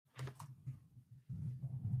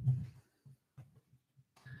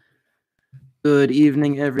Good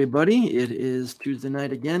evening, everybody. It is Tuesday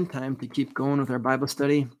night again. Time to keep going with our Bible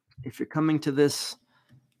study. If you're coming to this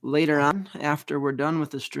later on, after we're done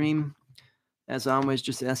with the stream, as always,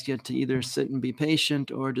 just ask you to either sit and be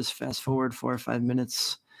patient or just fast forward 4 or 5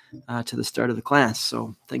 minutes to the start of the class.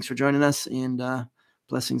 So thanks for joining us, and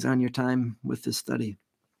blessings on your time with this study.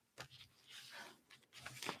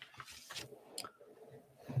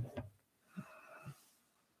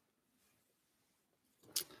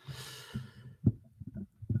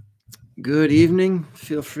 Good evening.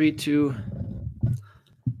 Feel free to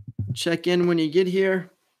check in when you get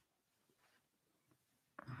here.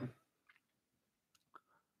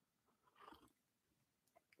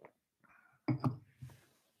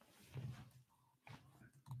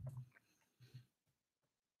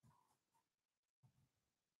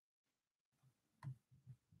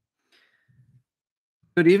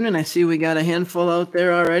 Good evening. I see we got a handful out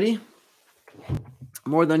there already.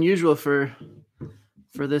 More than usual for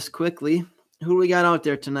this quickly. Who we got out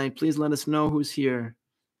there tonight? Please let us know who's here.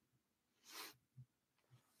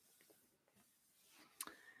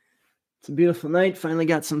 It's a beautiful night. Finally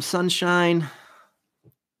got some sunshine.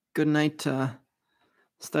 Good night to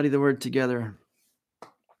study the Word together.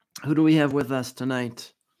 Who do we have with us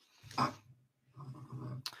tonight?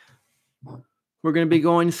 We're going to be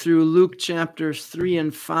going through Luke chapters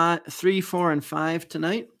 3, 4, and 5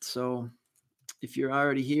 tonight. So if you're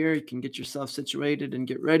already here, you can get yourself situated and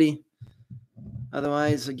get ready.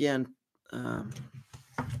 Otherwise, again,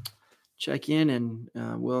 check in, and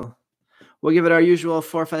we'll give it our usual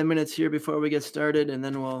 4 or 5 minutes here before we get started, and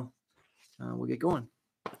then we'll get going.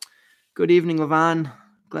 Good evening, Levon.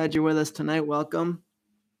 Glad you're with us tonight. Welcome.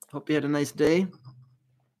 Hope you had a nice day.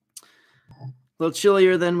 A little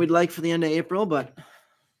chillier than we'd like for the end of April, but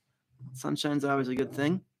sunshine's always a good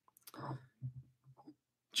thing.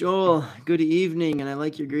 Joel, good evening, and I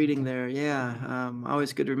like your greeting there. Yeah,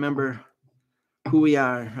 always good to remember who we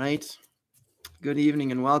are, right? Good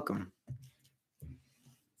evening and welcome.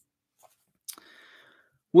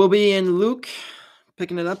 We'll be in Luke,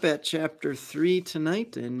 picking it up at chapter 3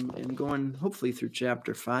 tonight and going hopefully through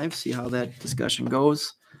chapter 5, see how that discussion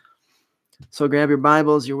goes. So grab your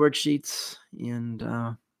Bibles, your worksheets, and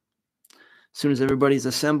as soon as everybody's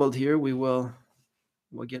assembled here, we'll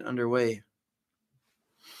get underway.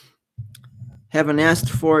 Haven't asked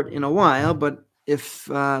for it in a while, but if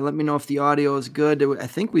let me know if the audio is good. I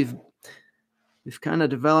think we've kind of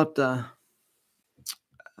developed a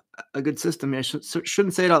good system. I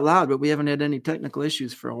shouldn't say it out loud, but we haven't had any technical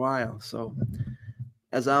issues for a while. So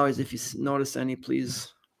as always, if you notice any,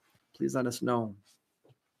 please let us know.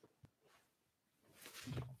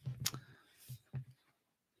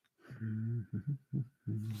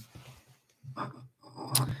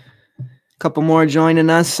 Couple more joining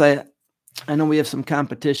us. I know we have some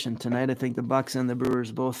competition tonight. I think the Bucks and the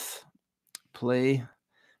Brewers both play.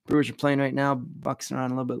 Brewers are playing right now. Bucks are on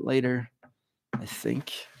a little bit later, I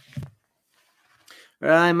think.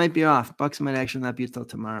 I might be off. Bucks might actually not be until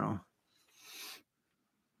tomorrow.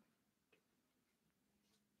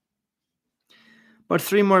 About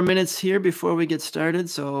 3 more minutes here before we get started,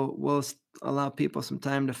 so we'll allow people some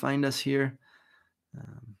time to find us here.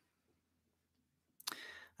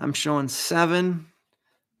 I'm showing 7,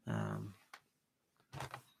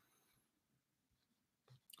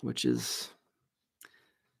 which is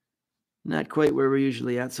not quite where we're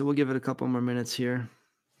usually at, so we'll give it a couple more minutes here.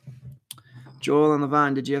 Joel and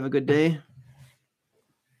Levon, did you have a good day?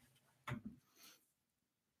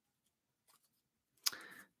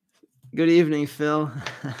 Good evening, Phil.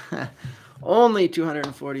 Only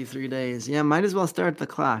 243 days. Yeah, might as well start the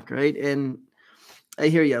clock, right? And I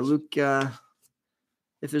hear you, Luke.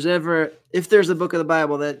 If there's a book of the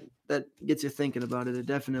Bible that gets you thinking about it, it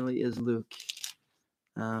definitely is Luke.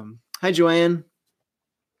 Hi, Joanne.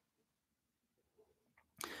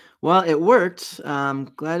 Well, it worked.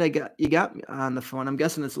 Glad you got me on the phone. I'm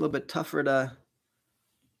guessing it's a little bit tougher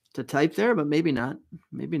to type there, but maybe not.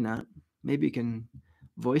 Maybe not. Maybe you can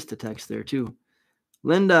voice to text there too.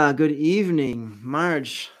 Linda, good evening.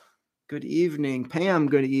 Marge, good evening. Pam,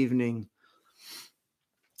 good evening.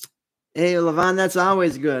 Hey, Levon, that's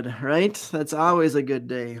always good, right? That's always a good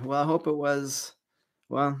day. Well, I hope it was.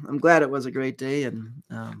 Well, I'm glad it was a great day, and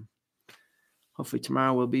hopefully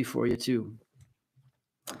tomorrow will be for you too.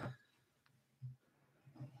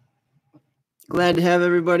 Glad to have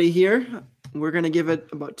everybody here. We're going to give it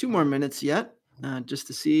about 2 more minutes yet, just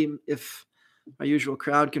to see if our usual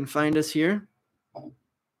crowd can find us here.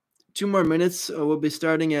 2 more minutes. We'll be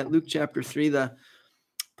starting at Luke chapter 3. The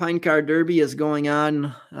Pine Car Derby is going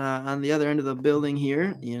on the other end of the building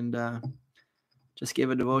here, and just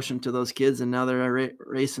gave a devotion to those kids, and now they're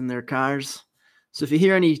racing their cars. So if you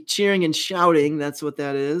hear any cheering and shouting, that's what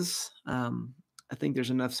that is. I think there's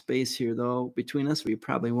enough space here, though, between us. We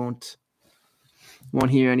probably won't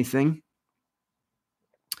hear anything.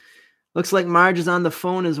 Looks like Marge is on the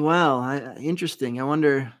phone as well. Interesting. I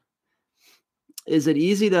wonder, is it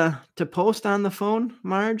easy to post on the phone,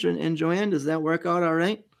 Marge and Joanne? Does that work out all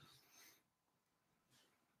right?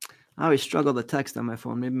 I always struggle to text on my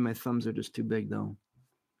phone. Maybe my thumbs are just too big, though.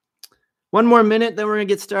 One more minute, then we're going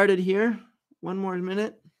to get started here. One more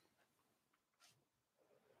minute.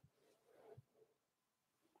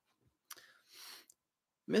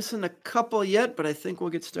 Missing a couple yet, but I think we'll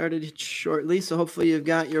get started shortly. So hopefully you've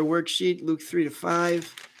got your worksheet, Luke 3-5,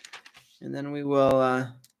 and then we will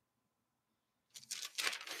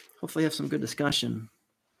hopefully have some good discussion.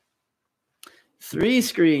 3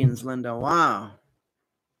 screens, Linda. Wow.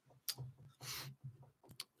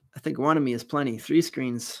 I think one of me is plenty. 3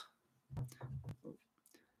 screens.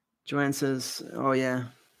 Joanne says, oh, yeah.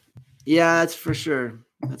 Yeah, that's for sure.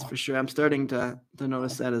 That's for sure. I'm starting to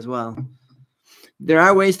notice that as well. There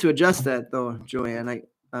are ways to adjust that, though, Joanne.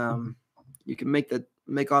 You can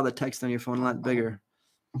make all the text on your phone a lot bigger.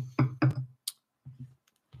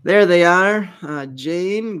 There they are.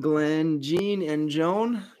 Jane, Glenn, Jean, and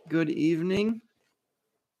Joan. Good evening.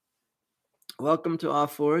 Welcome to all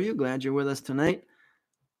 4 of you. Glad you're with us tonight.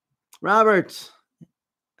 Robert,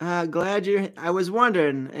 glad you're. I was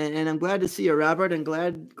wondering, and I'm glad to see you, Robert, and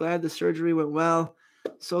glad the surgery went well.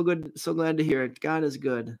 So good. So glad to hear it. God is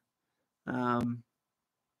good. All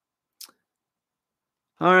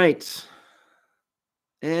right.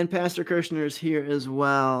 And Pastor Kirshner is here as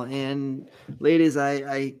well. And ladies,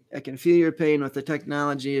 I can feel your pain with the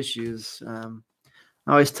technology issues.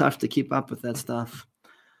 Always tough to keep up with that stuff.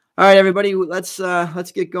 All right, everybody, let's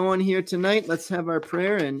get going here tonight. Let's have our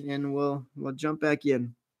prayer and we'll jump back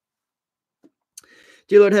in.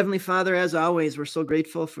 Dear Lord, Heavenly Father, as always, we're so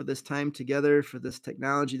grateful for this time together, for this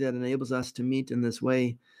technology that enables us to meet in this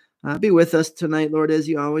way. Be with us tonight, Lord, as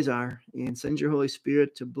you always are, and send your Holy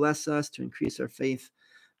Spirit to bless us, to increase our faith,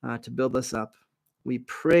 to build us up. We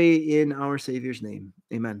pray in our Savior's name.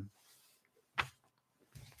 Amen.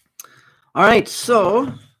 All right,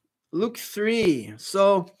 so Luke 3.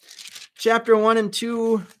 So chapter 1 and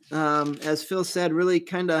 2, as Phil said, really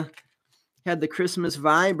kind of had the Christmas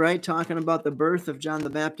vibe, right? Talking about the birth of John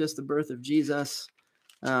the Baptist, the birth of Jesus.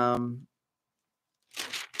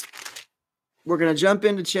 We're going to jump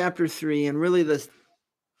into chapter 3, and really the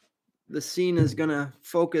scene is going to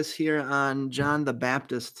focus here on John the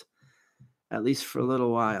Baptist, at least for a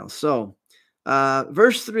little while. So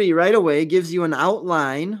verse 3 right away gives you an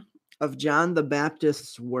outline of John the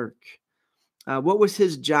Baptist's work. What was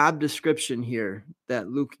his job description here that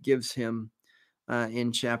Luke gives him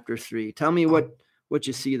in chapter 3? Tell me what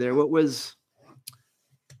you see there. What was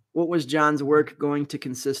John's work going to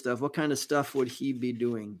consist of? What kind of stuff would he be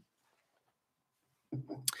doing?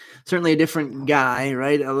 Certainly a different guy,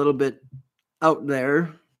 right? A little bit out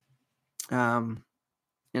there in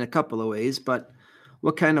a couple of ways, but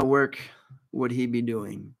what kind of work would he be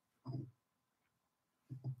doing?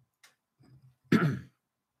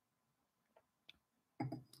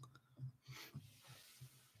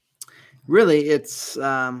 Really, it's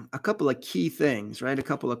a couple of key things, right? A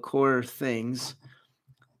couple of core things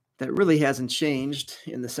that really hasn't changed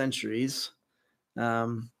in the centuries.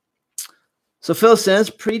 So Phil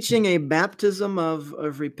says, preaching a baptism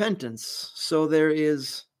of repentance. So there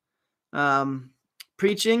is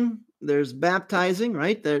preaching, there's baptizing,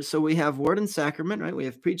 right? So we have word and sacrament, right? We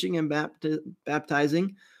have preaching and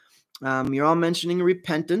baptizing. You're all mentioning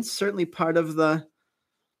repentance, certainly part of the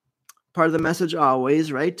message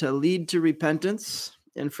always, right? To lead to repentance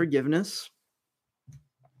and forgiveness.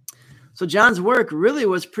 So John's work really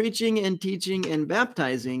was preaching and teaching and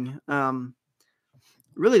baptizing.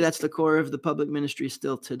 Really, that's the core of the public ministry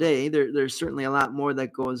still today. There's certainly a lot more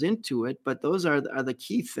that goes into it, but those are the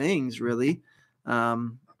key things, really.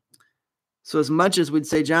 So as much as we'd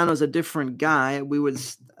say John was a different guy,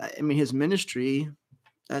 his ministry,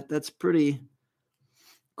 that's pretty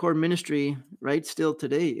core ministry, right? Still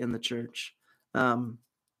today in the church.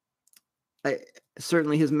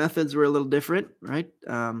 Certainly his methods were a little different, right?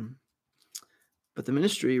 But the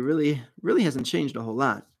ministry really hasn't changed a whole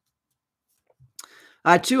lot.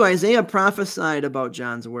 2, Isaiah prophesied about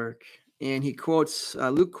John's work, and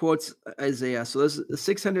Luke quotes Isaiah. So there's a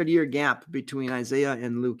 600-year gap between Isaiah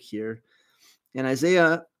and Luke here. And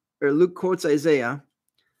Luke quotes Isaiah.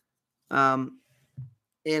 And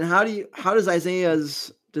how does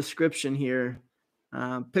Isaiah's description here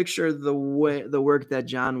picture the work that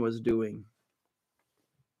John was doing?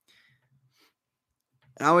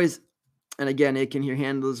 I And again, it can hear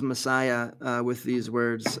Handel's Messiah with these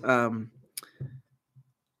words.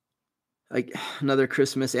 Like another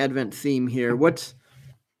Christmas Advent theme here.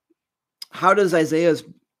 How does Isaiah's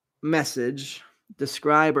message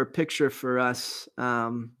describe or picture for us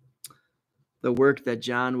the work that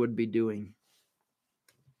John would be doing?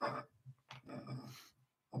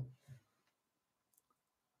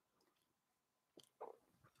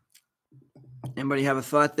 Anybody have a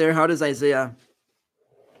thought there? How does Isaiah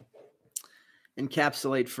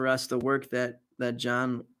encapsulate for us the work that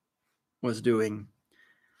John was doing?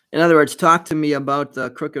 In other words, talk to me about the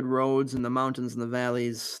crooked roads and the mountains and the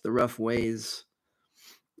valleys, the rough ways.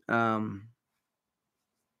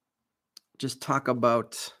 Just talk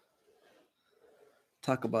about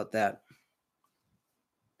that.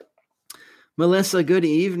 Melissa, good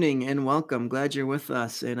evening and welcome. Glad you're with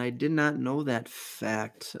us. And I did not know that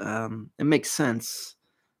fact. It makes sense.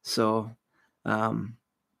 So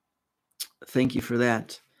thank you for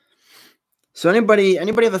that. So anybody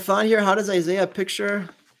have a thought here? How does Isaiah picture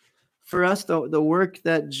for us the work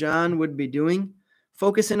that John would be doing?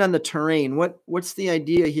 Focusing on the terrain. What's the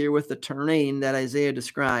idea here with the terrain that Isaiah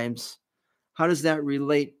describes? How does that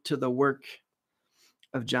relate to the work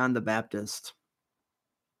of John the Baptist?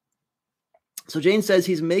 So Jane says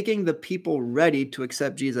he's making the people ready to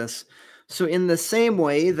accept Jesus. So in the same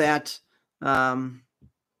way that, there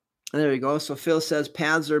we go. So Phil says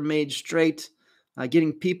paths are made straight,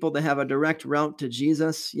 getting people to have a direct route to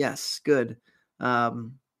Jesus. Yes, good.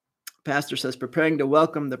 Pastor says preparing to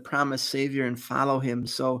welcome the promised Savior and follow him.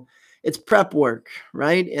 So it's prep work,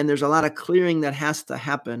 right? And there's a lot of clearing that has to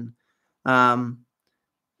happen.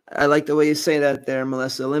 I like the way you say that there,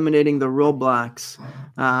 Melissa, eliminating the roadblocks.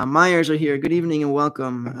 Myers are here. Good evening and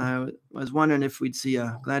welcome. I was wondering if we'd see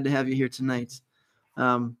you. Glad to have you here tonight.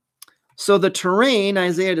 So the terrain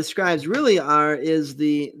Isaiah describes really is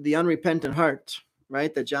the unrepentant heart,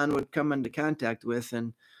 right, that John would come into contact with.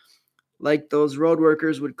 And like those road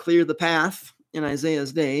workers would clear the path in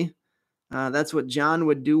Isaiah's day, that's what John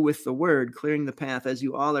would do with the word, clearing the path, as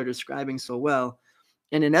you all are describing so well.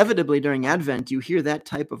 And inevitably during Advent, you hear that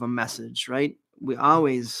type of a message, right? We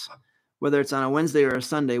always, whether it's on a Wednesday or a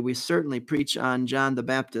Sunday, we certainly preach on John the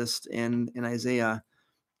Baptist and Isaiah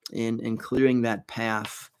in clearing that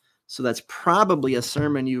path. So that's probably a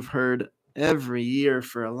sermon you've heard every year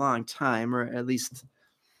for a long time, or at least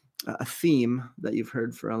a theme that you've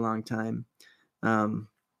heard for a long time. And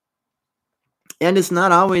it's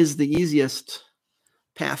not always the easiest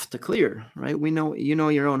path to clear, right? We know, you know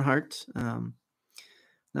your own heart.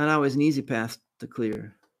 Not always an easy path to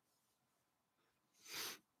clear.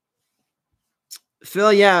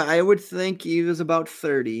 Phil, yeah, I would think he was about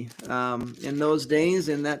 30. In those days,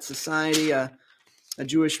 in that society, a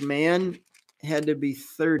Jewish man had to be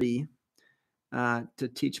 30 to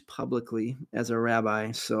teach publicly as a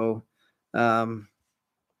rabbi. So, and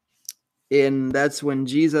that's when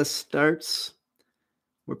Jesus starts,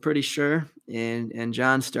 we're pretty sure, and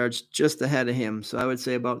John starts just ahead of him. So I would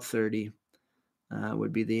say about 30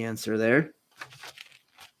 would be the answer there.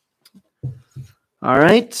 All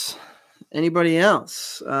right. Anybody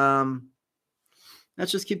else?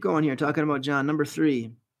 Let's just keep going here, talking about John. Number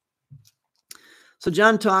 3. So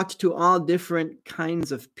John talked to all different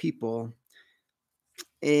kinds of people.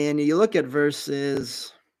 And you look at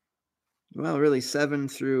verses, well, really 7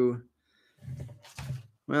 through,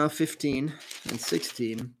 15 and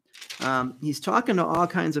 16. He's talking to all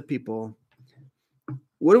kinds of people.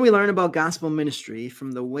 What do we learn about gospel ministry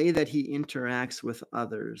from the way that he interacts with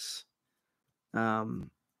others?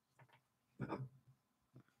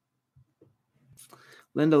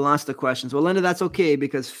 Linda lost the questions. Well, Linda, that's okay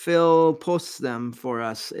because Phil posts them for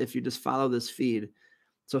us if you just follow this feed.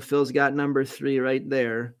 So Phil's got number 3 right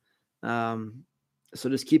there. So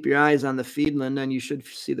just keep your eyes on the feed, Linda, and you should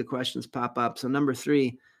see the questions pop up. So number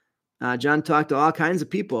 3, John talked to all kinds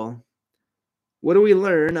of people. What do we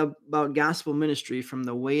learn about gospel ministry from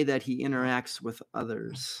the way that he interacts with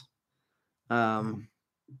others?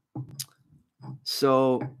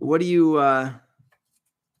 So what do you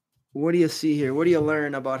see here? What do you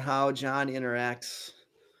learn about how John interacts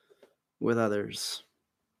with others?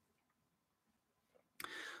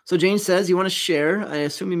 So Jane says you want to share. I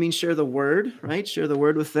assume you mean share the word, right? Share the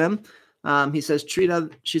word with them. She says treat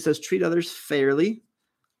others fairly.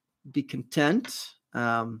 Be content.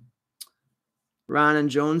 Ron and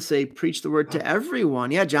Joan say preach the word to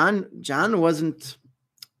everyone. Yeah, John wasn't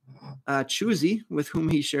choosy with whom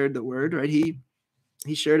he shared the word, right? He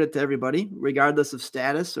shared it to everybody, regardless of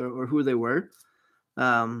status or who they were.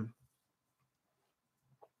 And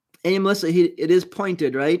Melissa, it is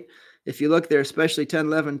pointed, right? If you look there, especially 10,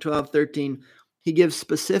 11, 12, 13, he gives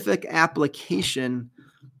specific application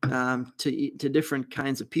to different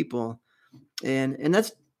kinds of people, and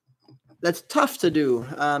that's tough to do.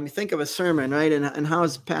 You think of a sermon, right? And how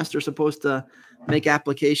is a pastor supposed to make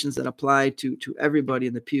applications that apply to everybody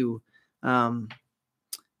in the pew?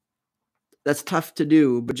 That's tough to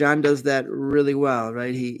do, but John does that really well,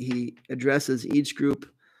 right? He addresses each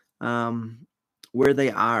group where they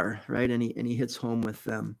are, right? And he hits home with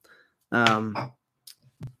them. All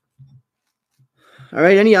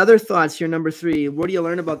right. Any other thoughts here? Number 3, what do you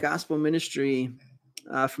learn about gospel ministry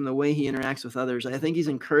from the way he interacts with others? I think he's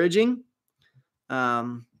encouraging.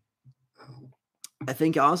 I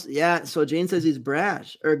think also, yeah. So Jane says he's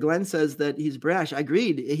brash, or Glenn says that he's brash. I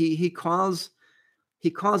agreed. He calls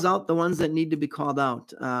out the ones that need to be called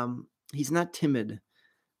out. He's not timid.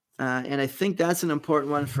 And I think that's an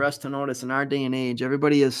important one for us to notice in our day and age.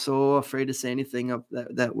 Everybody is so afraid to say anything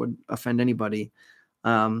that would offend anybody.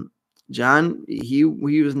 John, he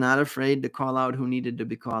was not afraid to call out who needed to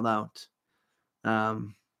be called out.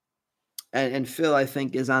 And Phil, I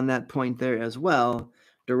think, is on that point there as well.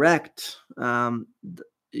 Direct.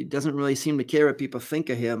 He doesn't really seem to care what people think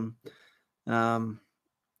of him.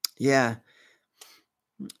 Yeah,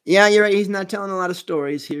 you're right. He's not telling a lot of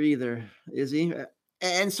stories here either, is he?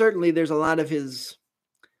 And certainly there's a lot of his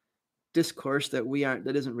discourse that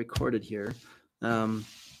isn't recorded here.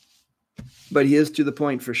 But he is to the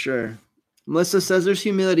point for sure. Melissa says there's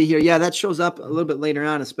humility here. Yeah, that shows up a little bit later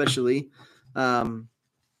on, especially. And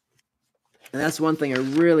that's one thing I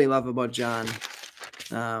really love about John.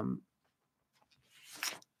 And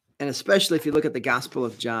especially if you look at the Gospel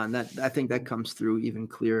of John, I think that comes through even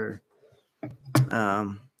clearer.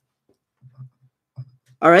 All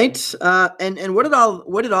right. And what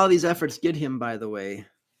did all these efforts get him, by the way?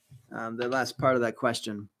 The last part of that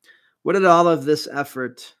question. What did all of this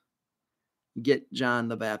effort get John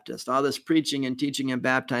the Baptist? All this preaching and teaching and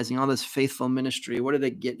baptizing, all this faithful ministry, what did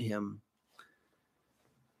it get him?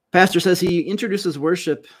 Pastor says he introduces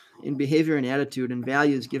worship in behavior and attitude and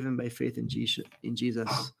values given by faith in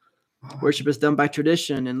Jesus. Worship is done by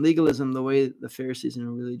tradition and legalism, the way the Pharisees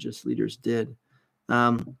and religious leaders did.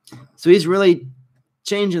 So he's really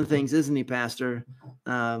changing things, isn't he, Pastor?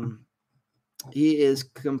 He is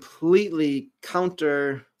completely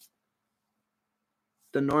counter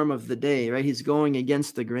the norm of the day, right? He's going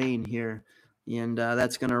against the grain here, and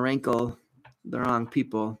that's going to rankle the wrong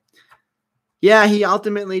people. Yeah, he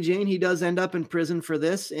ultimately, Jane, he does end up in prison for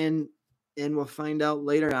this, and we'll find out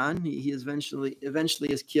later on. He eventually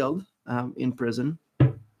is killed in prison.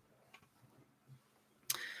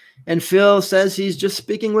 And Phil says he's just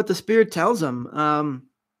speaking what the Spirit tells him. And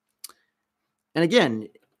again,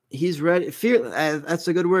 he's ready. That's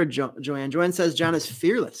a good word, Joanne. Joanne says John is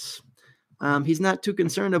fearless. He's not too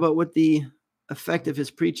concerned about what the effect of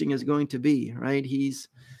his preaching is going to be, right? He's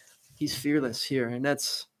fearless here. And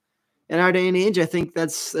that's, in our day and age, I think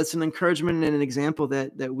that's an encouragement and an example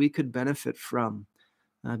that we could benefit from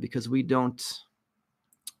because we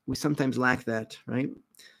sometimes lack that, right?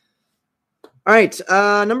 All right,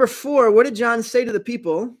 number 4, what did John say to the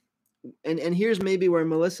people? And here's maybe where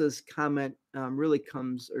Melissa's comment really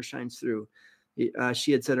comes or shines through.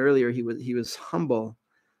 She had said earlier he was humble.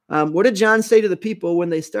 What did John say to the people when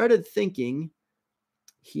they started thinking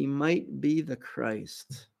he might be the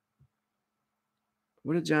Christ?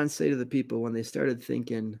 What did John say to the people when they started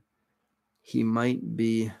thinking he might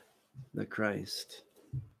be the Christ?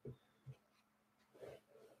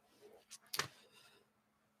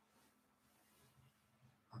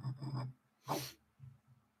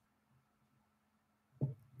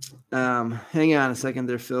 Hang on a second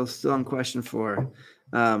there, Phil. Still on question 4.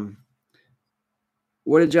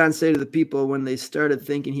 What did John say to the people when they started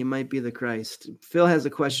thinking he might be the Christ? Phil has a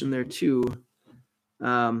question there too.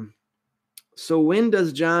 So when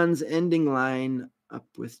does John's ending line up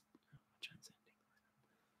with John's ending?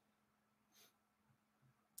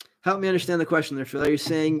 Help me understand the question there, Phil. Are you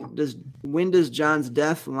saying when does John's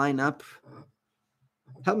death line up?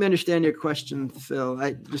 Help me understand your question, Phil.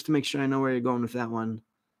 Just to make sure I know where you're going with that one.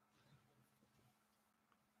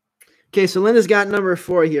 Okay, so Linda's got number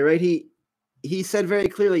 4 here, right? He said very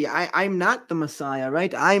clearly, I'm not the Messiah,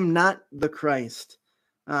 right? I'm not the Christ.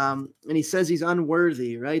 And he says he's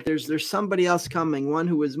unworthy, right? There's somebody else coming, one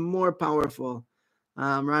who is more powerful.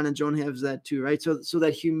 Ron and Joan have that too, right? So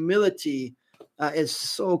that humility is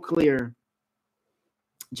so clear.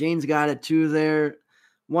 Jane's got it too there.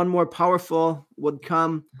 One more powerful would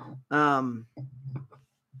come.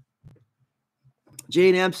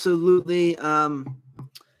 Jane, absolutely.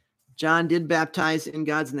 John did baptize in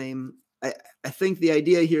God's name. I think the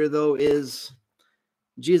idea here, though, is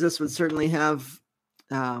Jesus would certainly have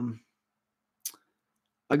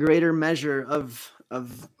a greater measure of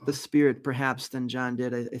the Spirit perhaps than John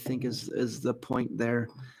did, I think is the point there.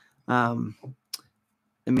 I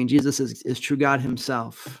mean, Jesus is true God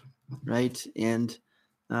himself, right? And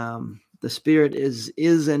the Spirit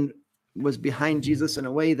is and was behind Jesus in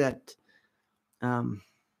a way that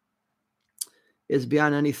is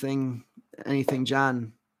beyond anything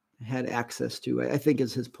John had access to, I think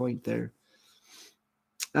is his point there.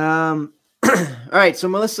 All right, so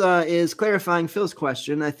Melissa is clarifying Phil's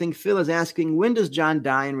question. I think Phil is asking, when does John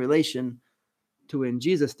die in relation to when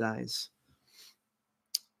Jesus dies?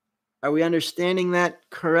 Are we understanding that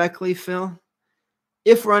correctly, Phil?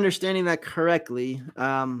 If we're understanding that correctly,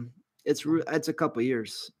 it's a couple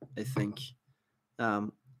years, I think.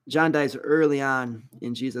 John dies early on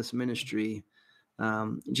in Jesus' ministry.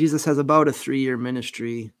 Jesus has about a 3-year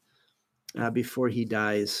ministry before he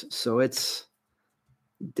dies, so it's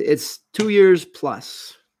 2 years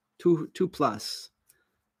plus, two plus.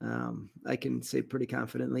 I can say pretty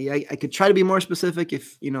confidently. I could try to be more specific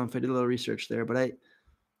if I did a little research there, but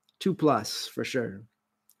 2 plus for sure.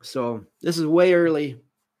 So this is way early,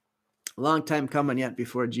 a long time coming yet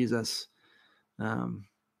before Jesus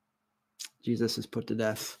is put to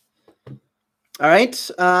death. All right.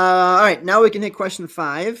 Now we can hit question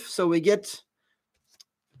 5. So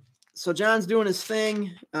John's doing his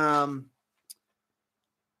thing. And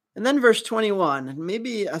then verse 21,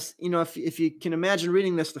 maybe, if you can imagine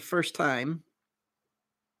reading this the first time,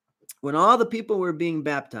 when all the people were being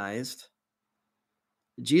baptized,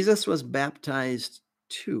 Jesus was baptized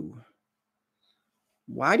too.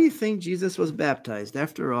 Why do you think Jesus was baptized?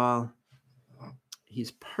 After all,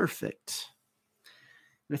 he's perfect.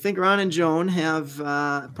 And I think Ron and Joan have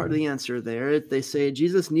part of the answer there. They say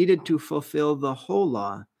Jesus needed to fulfill the whole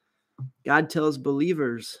law. God tells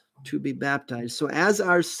believers to be baptized. So as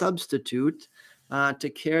our substitute to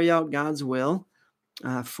carry out God's will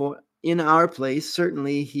in our place,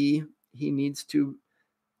 certainly he needs to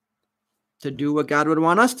do what God would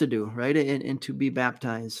want us to do, right? And to be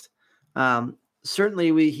baptized.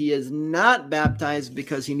 Certainly he is not baptized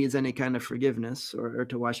because he needs any kind of forgiveness or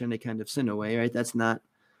to wash any kind of sin away, right? That's not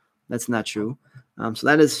true. So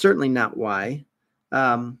that is certainly not why.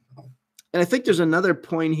 And I think there's another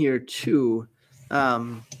point here too.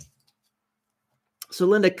 So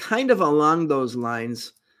Linda, kind of along those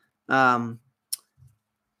lines, as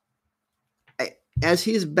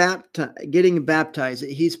he's getting baptized,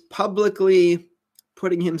 he's publicly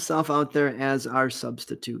putting himself out there as our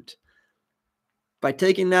substitute. By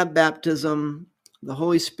taking that baptism, the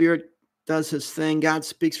Holy Spirit does his thing. God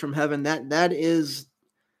speaks from heaven. That is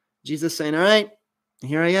Jesus saying, all right,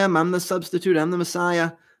 here I am. I'm the substitute. I'm the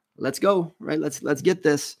Messiah. Let's go, right? Let's get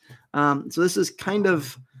this. So this is kind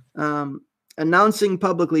of announcing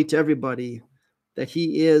publicly to everybody that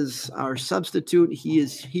he is our substitute. He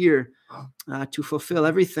is here to fulfill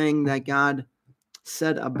everything that God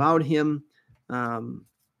said about him.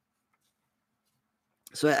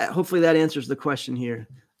 So hopefully that answers the question here.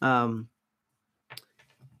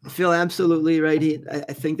 Phil, absolutely right.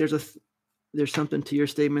 I think there's something to your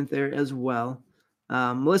statement there as well.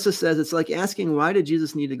 Melissa says it's like asking, why did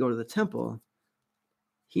Jesus need to go to the temple?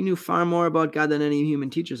 He knew far more about God than any human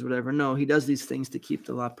teachers would ever know. He does these things to keep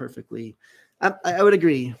the law perfectly. I would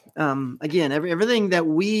agree. Again, everything that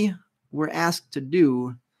we were asked to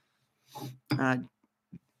do had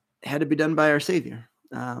to be done by our Savior,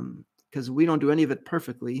 because we don't do any of it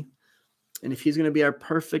perfectly. And if he's going to be our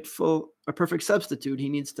perfect substitute, he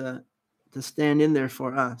needs to stand in there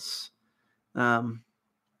for us. And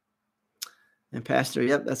Pastor,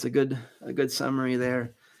 yep, that's a good summary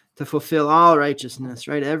there. To fulfill all righteousness,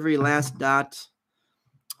 right? Every last dot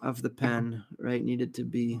of the pen, right, needed to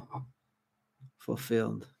be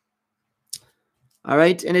fulfilled. All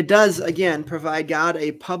right, and it does, again, provide God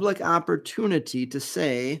a public opportunity to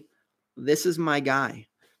say, this is my guy.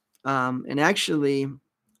 And actually,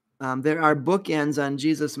 there are bookends on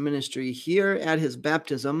Jesus' ministry here at his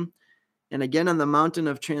baptism, and again on the mountain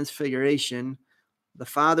of transfiguration. The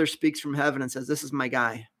Father speaks from heaven and says, this is my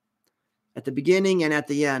guy. At the beginning and at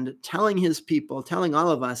the end, telling his people, telling all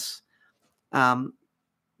of us,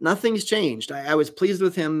 nothing's changed. I was pleased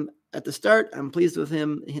with him at the start. I'm pleased with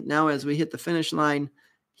him now as we hit the finish line.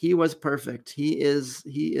 He was perfect. He is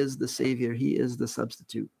the Savior. He is the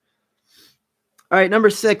substitute. All right, number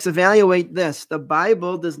 6, evaluate this. The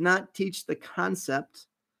Bible does not teach the concept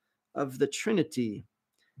of the Trinity.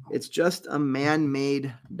 It's just a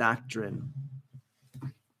man-made doctrine.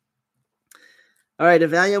 All right,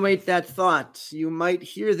 evaluate that thought. You might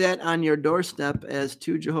hear that on your doorstep as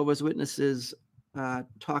 2 Jehovah's Witnesses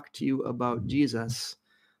talk to you about Jesus.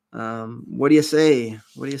 What do you say?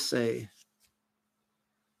 What do you say?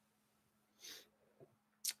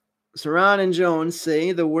 So Ron and Jones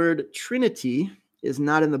say the word Trinity is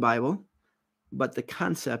not in the Bible, but the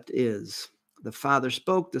concept is. The Father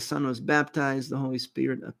spoke, the Son was baptized, the Holy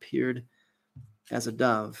Spirit appeared as a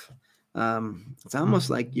dove. It's almost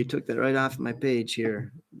like you took that right off my page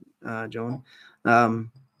here, Joan.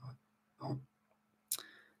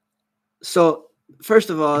 So first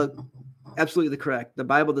of all, absolutely correct. The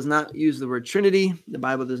Bible does not use the word Trinity. The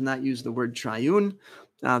Bible does not use the word triune.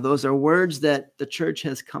 Those are words that the church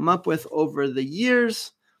has come up with over the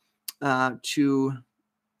years to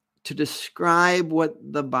describe what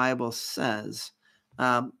the Bible says.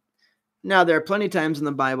 Now, there are plenty of times in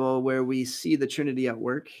the Bible where we see the Trinity at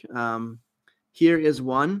work. Here is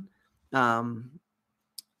one. And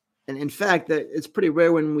in fact, it's pretty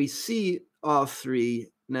rare when we see all three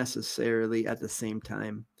necessarily at the same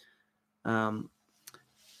time.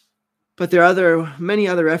 But there are many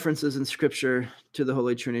other references in Scripture to the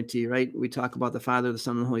Holy Trinity, right? We talk about the Father, the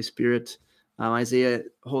Son, and the Holy Spirit. Isaiah,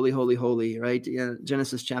 holy, holy, holy, right?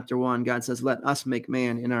 Genesis chapter 1, God says, let us make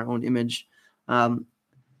man in our own image.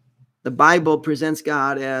 The Bible presents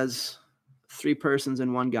God as three persons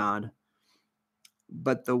in one God.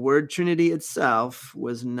 But the word Trinity itself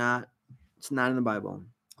it's not in the Bible.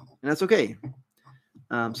 And that's okay.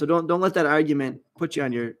 So don't let that argument put you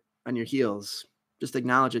on your heels. Just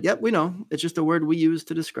acknowledge it. Yep, we know. It's just a word we use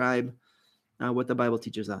to describe what the Bible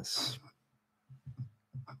teaches us.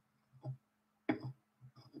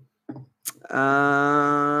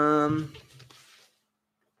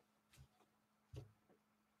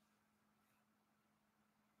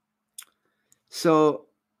 So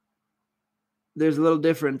there's a little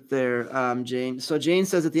different there, Jane. So Jane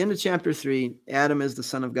says at the end of chapter 3, Adam is the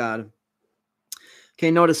Son of God.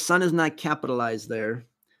 Okay, notice Son is not capitalized there.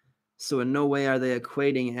 So in no way are they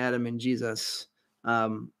equating Adam and Jesus.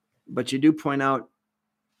 But you do point out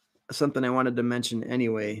something I wanted to mention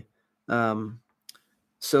anyway.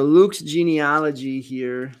 So Luke's genealogy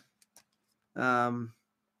here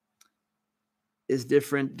is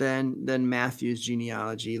different than Matthew's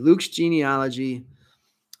genealogy. Luke's genealogy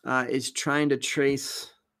is trying to trace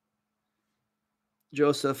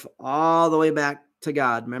Joseph all the way back to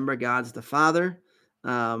God. Remember, God's the Father,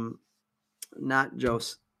 not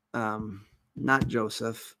Joseph.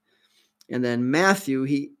 And then Matthew,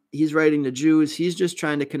 he's writing to Jews. He's just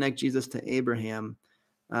trying to connect Jesus to Abraham.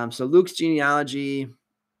 So Luke's genealogy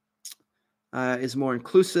is more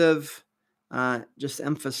inclusive, just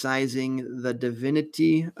emphasizing the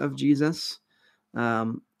divinity of Jesus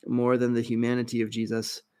more than the humanity of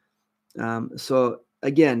Jesus. So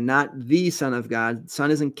again, not the Son of God.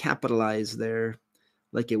 Son isn't capitalized there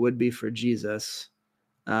like it would be for Jesus.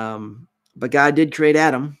 But God did create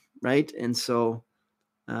Adam, right? And so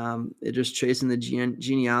it just tracing the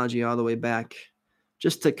genealogy all the way back,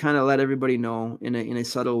 just to kind of let everybody know in a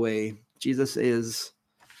subtle way, Jesus is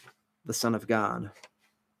the Son of God.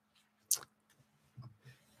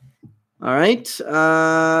 All right.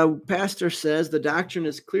 Pastor says the doctrine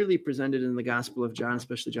is clearly presented in the Gospel of John,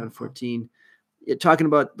 especially John 14. You're talking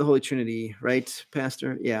about the Holy Trinity, right,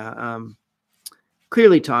 Pastor? Yeah.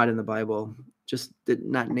 Clearly taught in the Bible, just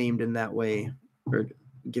not named in that way or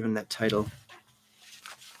given that title.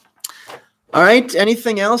 All right.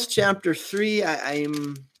 Anything else? Chapter 3.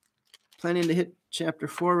 I'm planning to hit chapter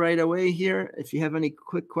 4 right away here. If you have any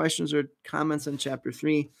quick questions or comments on chapter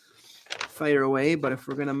 3, fire away. But if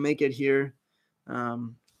we're going to make it here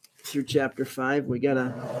through chapter 5, we got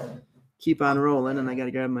to keep on rolling. And I got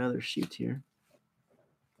to grab my other sheet here.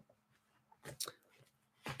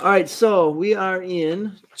 All right. So we are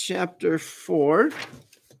in chapter 4.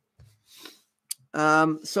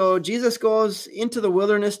 So Jesus goes into the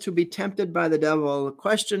wilderness to be tempted by the devil.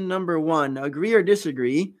 Question number 1, agree or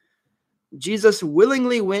disagree? Jesus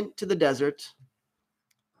willingly went to the desert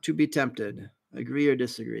to be tempted. Agree or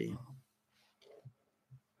disagree?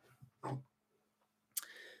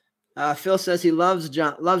 Phil says he loves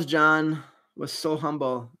John, was so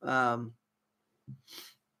humble.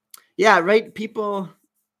 Yeah, right. People,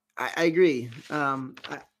 I agree.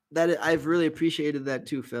 I've really appreciated that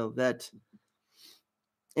too, Phil.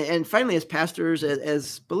 And finally, as pastors,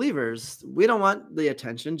 as believers, we don't want the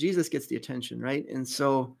attention. Jesus gets the attention, right? And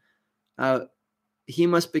so he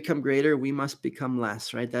must become greater. We must become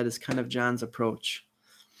less, right? That is kind of John's approach.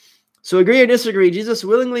 So agree or disagree? Jesus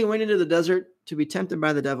willingly went into the desert to be tempted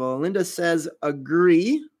by the devil. Linda says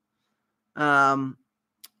agree. Ron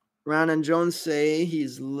and Jones say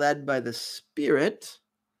he's led by the Spirit.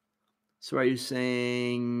 So are you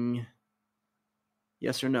saying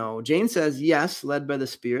yes or no? Jane says yes, led by the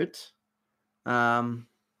Spirit.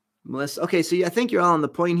 Melissa, okay, so I think you're all on the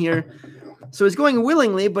point here. So he's going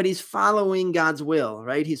willingly, but he's following God's will,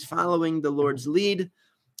 right? He's following the Lord's lead.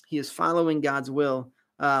 He is following God's will.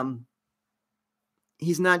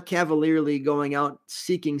 He's not cavalierly going out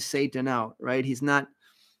seeking Satan out, right? He's not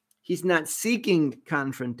seeking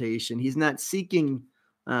confrontation. He's not seeking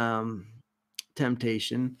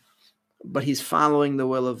temptation, but he's following the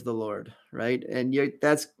will of the Lord, right? And you're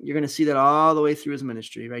going to see that all the way through his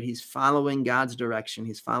ministry, right? He's following God's direction.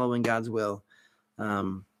 He's following God's will.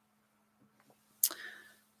 All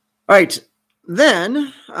right.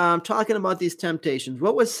 Then talking about these temptations,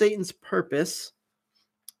 what was Satan's purpose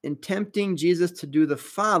in tempting Jesus to do the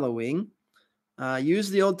following? Use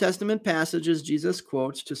the Old Testament passages Jesus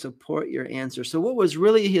quotes to support your answer. So what was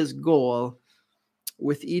really his goal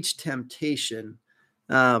with each temptation?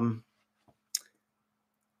 And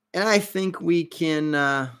I think we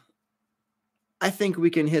can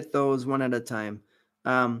hit those one at a time.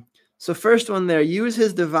 So first one there, use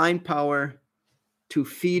his divine power to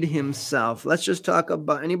feed himself. Let's just talk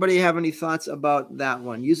about, anybody have any thoughts about that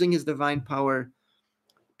one? Using his divine power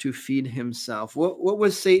to feed himself. What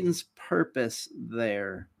was Satan's purpose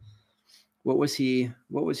there? What was he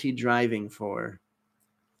driving for?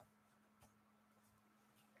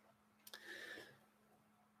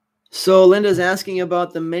 So Linda's asking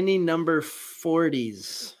about the many number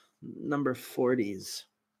 40s. Number 40s.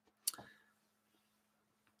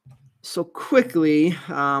 So quickly,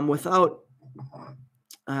 without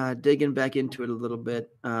digging back into it a little bit,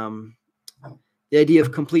 the idea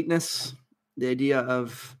of completeness, the idea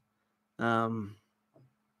of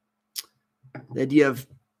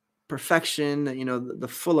perfection, the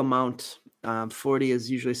full amount. 40 is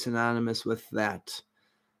usually synonymous with that.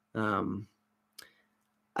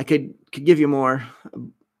 I could give you more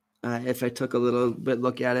if I took a little bit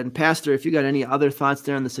look at it. And Pastor, if you got any other thoughts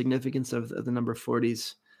there on the significance of the number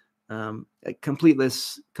 40s,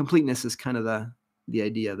 completeness is kind of the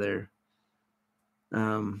idea there.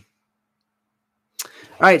 All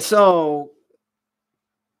right, so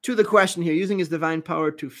to the question here, using his divine power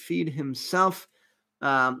to feed himself.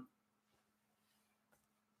 So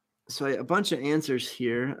a bunch of answers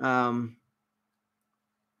here.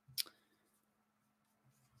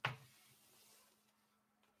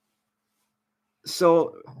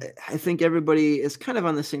 So I think everybody is kind of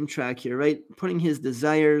on the same track here, right? Putting his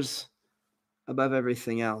desires above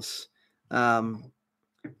everything else. And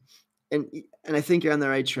I think you're on the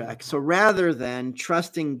right track. So rather than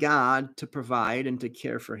trusting God to provide and to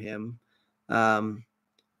care for him, but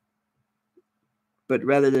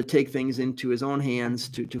rather to take things into his own hands,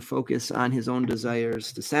 to focus on his own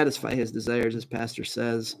desires, to satisfy his desires, as Pastor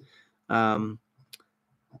says,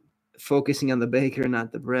 focusing on the baker,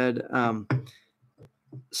 not the bread.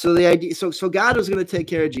 So the idea, so God was going to take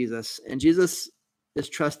care of Jesus, and Jesus is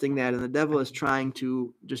trusting that, and the devil is trying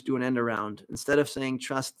to just do an end around. Instead of saying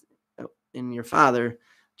trust in your Father,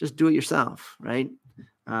 just do it yourself, right?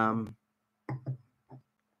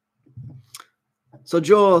 So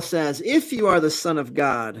Joel says, if you are the Son of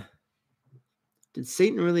God, did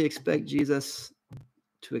Satan really expect Jesus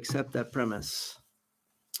to accept that premise?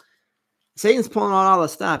 Satan's pulling out all the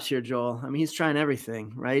stops here, Joel. I mean, he's trying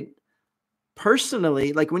everything, right?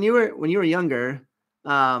 Personally, like when you were younger,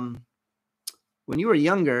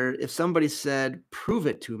 if somebody said, prove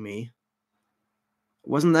it to me,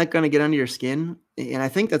 wasn't that going to get under your skin? And I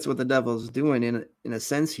think that's what the devil's doing in a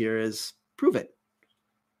sense here, is prove it.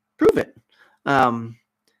 And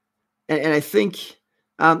I think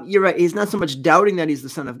you're right. He's not so much doubting that he's the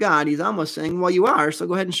Son of God. He's almost saying, well, you are, so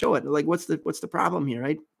go ahead and show it. Like, what's the problem here,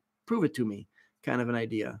 right? Prove it to me, kind of an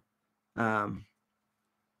idea.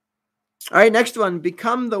 All right, next one,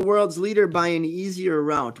 become the world's leader by an easier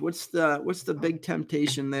route. What's the big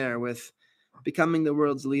temptation there with becoming the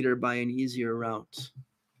world's leader by an easier route?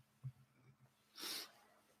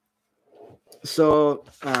 So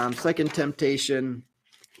second temptation,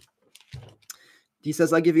 he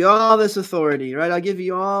says, I'll give you all this authority, right? I'll give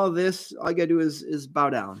you all this. All you got to do is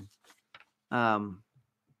bow down.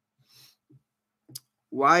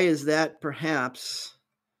 Why is that perhaps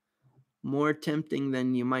more tempting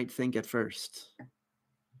than you might think at first?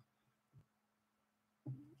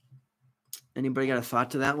 Anybody got a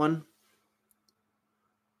thought to that one?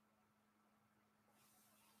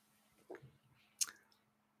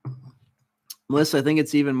 Melissa, I think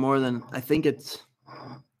it's even more than, there's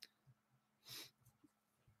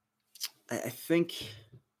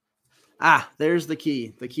the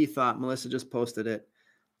key thought. Melissa just posted it.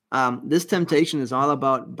 This temptation is all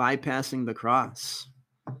about bypassing the cross.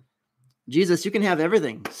 Jesus, you can have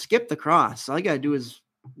everything. Skip the cross. All you got to do is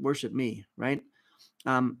worship me, right?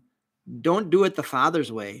 Don't do it the Father's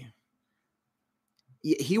way.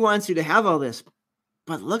 he wants you to have all this,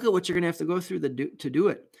 but look at what you're going to have to go through to do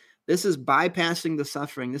it. This is bypassing the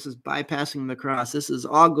suffering. This is bypassing the cross. This is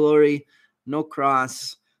all glory, no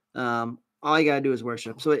cross. All you got to do is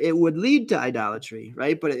worship. So it would lead to idolatry,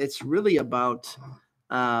 right? But it's really about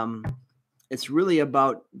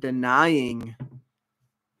denying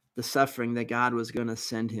the suffering that God was going to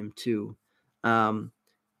send him to. And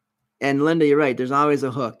Linda, you're right. There's always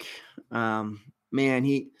a hook. Man,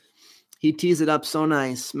 he tees it up so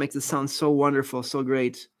nice, makes it sound so wonderful, so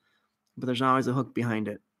great, but there's always a hook behind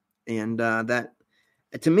it. And that,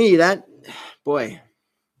 to me, that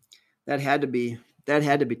had to be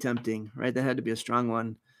tempting, right? That had to be a strong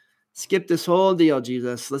one. Skip this whole deal,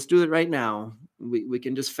 Jesus. Let's do it right now. We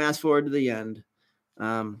can just fast forward to the end.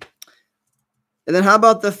 And then how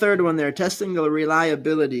about the third one there? Testing the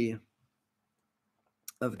reliability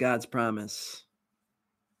of God's promise.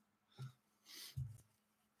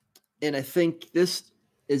 And I think this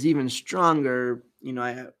is even stronger.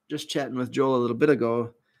 I just chatting with Joel a little bit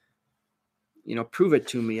ago, prove it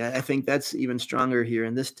to me. I think that's even stronger here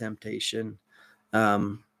in this temptation.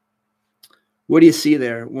 What do you see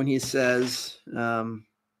there when he says,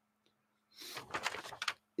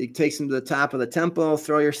 he takes him to the top of the temple,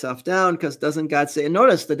 throw yourself down, because doesn't God say, and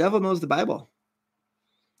notice the devil knows the Bible,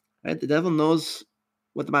 right? The devil knows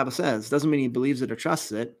what the Bible says. Doesn't mean he believes it or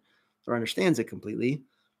trusts it or understands it completely,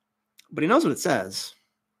 but he knows what it says.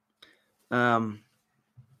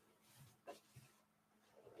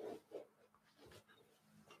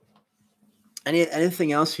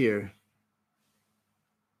 Anything else here?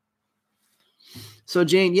 So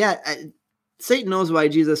Jane, Satan knows why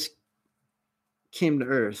Jesus came to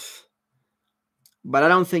earth, but I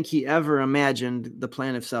don't think he ever imagined the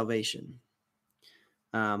plan of salvation.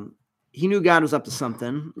 He knew God was up to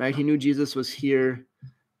something, right? He knew Jesus was here,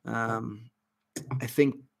 I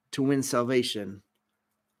think, to win salvation.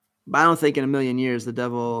 But I don't think in a million years the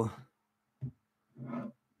devil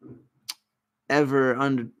ever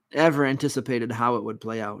anticipated how it would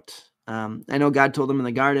play out. I know God told him in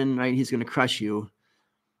the garden, right? He's going to crush you.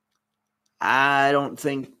 I don't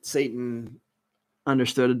think Satan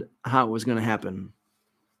understood how it was going to happen.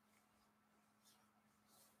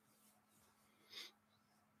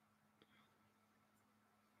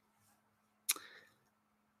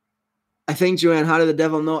 I think, Joanne, how did the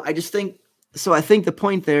devil know? I think the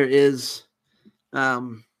point there is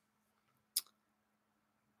the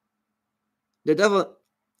devil,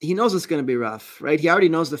 he knows it's going to be rough, right? He already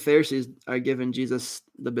knows the Pharisees are giving Jesus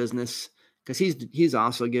the business because he's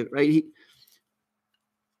also right?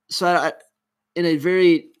 In a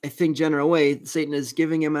very, I think, general way, Satan is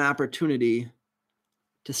giving him an opportunity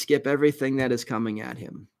to skip everything that is coming at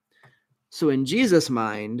him. So in Jesus'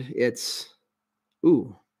 mind, it's,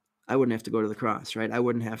 I wouldn't have to go to the cross, right? I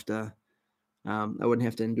wouldn't have to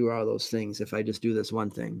endure all those things if I just do this one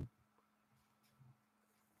thing.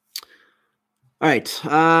 All right,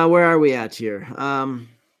 where are we at here?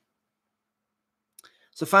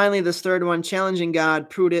 So finally, this third one, challenging God,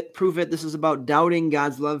 prove it. This is about doubting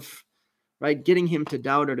God's love, right? Getting him to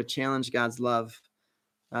doubt or to challenge God's love.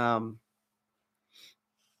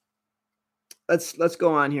 Let's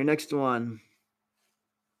go on here. Next one.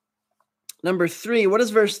 Number 3, what does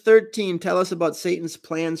verse 13 tell us about Satan's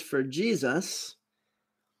plans for Jesus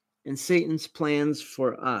and Satan's plans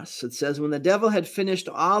for us? It says, when the devil had finished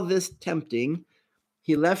all this tempting,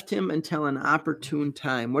 he left him until an opportune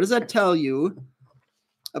time. What does that tell you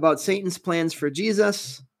about Satan's plans for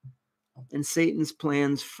Jesus and Satan's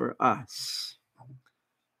plans for us?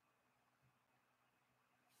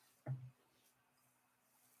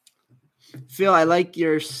 Phil, I like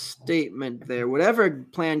your statement there. Whatever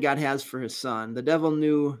plan God has for his son, the devil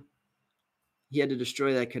knew he had to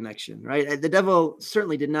destroy that connection, right? The devil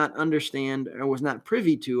certainly did not understand or was not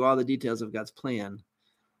privy to all the details of God's plan,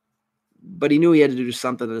 but he knew he had to do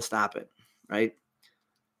something to stop it, right?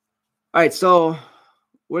 All right, so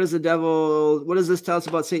what does this tell us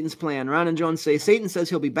about Satan's plan? Ron and Joan say, Satan says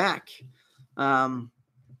he'll be back.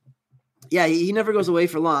 He never goes away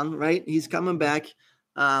for long, right? He's coming back.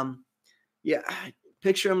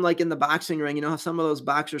 Picture him like in the boxing ring. You know how some of those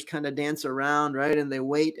boxers kind of dance around, right? And they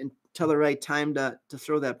wait until the right time to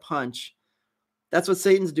throw that punch. That's what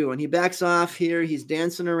Satan's doing. He backs off here. He's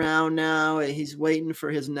dancing around now. He's waiting for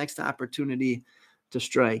his next opportunity to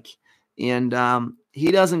strike. And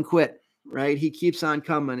he doesn't quit, right? He keeps on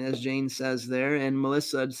coming, as Jane says there. And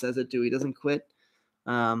Melissa says it too. He doesn't quit.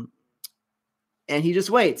 And he just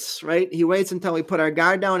waits, right? He waits until we put our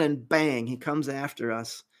guard down and bang, he comes after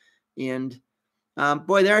us. And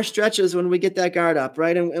there are stretches when we get that guard up,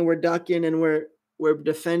 right? And we're ducking and we're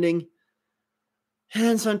defending.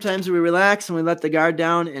 And sometimes we relax and we let the guard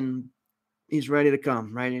down, and he's ready to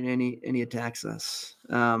come, right? And he attacks us.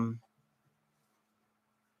 All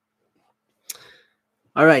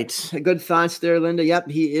right. Good thoughts there, Linda. Yep,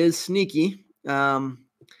 he is sneaky. And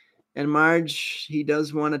Marge, he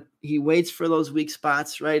waits for those weak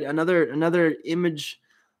spots, right? Another image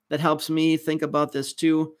that helps me think about this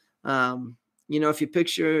too. If you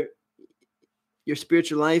picture your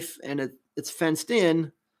spiritual life and it's fenced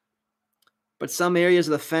in, but some areas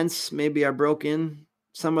of the fence maybe are broken.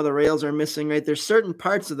 Some of the rails are missing, right? There's certain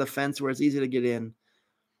parts of the fence where it's easy to get in.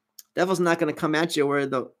 Devil's not going to come at you where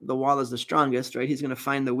the wall is the strongest, right? He's going to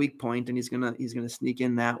find the weak point and he's going to sneak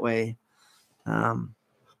in that way.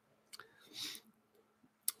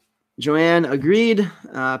 Joanne agreed.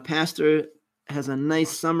 Pastor has a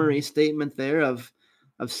nice summary statement there of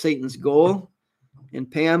Satan's goal. And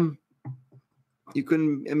Pam,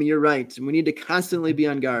 you're right. We need to constantly be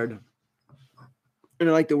on guard. And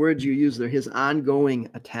I like the words you use there, his ongoing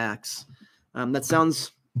attacks. That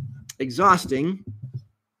sounds exhausting.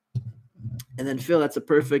 And then Phil, that's a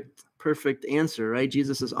perfect answer, right?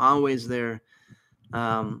 Jesus is always there.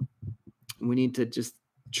 We need to just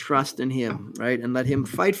trust in him, right? And let him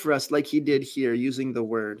fight for us like he did here using the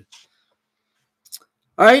word.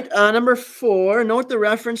 All right, number 4, note the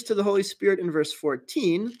reference to the Holy Spirit in verse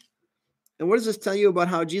 14. And what does this tell you about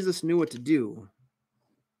how Jesus knew what to do?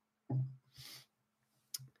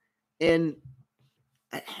 And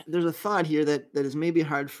there's a thought here that is maybe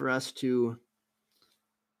hard for us to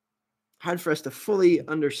fully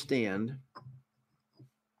understand.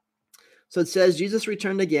 So it says, Jesus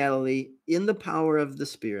returned to Galilee in the power of the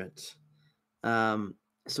Spirit.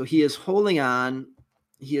 So he is holding on.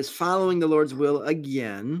 He is following the Lord's will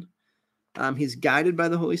again. He's guided by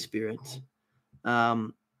the Holy Spirit.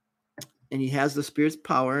 And he has the Spirit's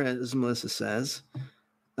power, as Melissa says.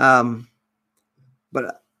 But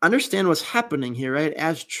understand what's happening here, right?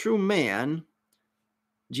 As true man,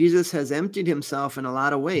 Jesus has emptied himself in a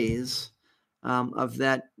lot of ways of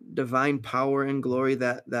that divine power and glory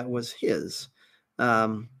that was his.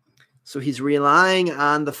 So he's relying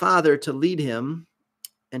on the Father to lead him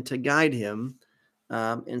and to guide him.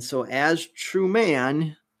 And so as true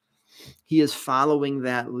man, he is following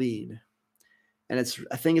that lead. And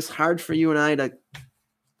I think it's hard for you and I to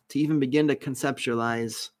even begin to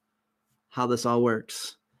conceptualize how this all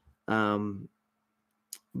works.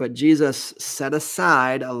 But Jesus set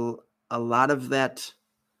aside a lot of that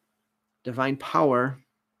divine power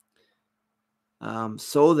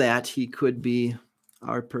so that he could be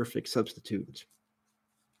our perfect substitute.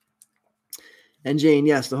 And Jane,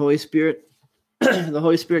 yes, the Holy Spirit, the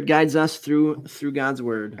Holy Spirit guides us through God's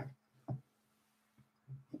word.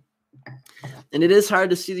 And it is hard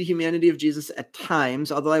to see the humanity of Jesus at times,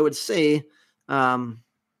 although I would say, for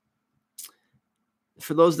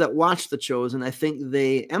those that watch The Chosen, I think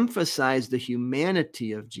they emphasize the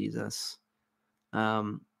humanity of Jesus.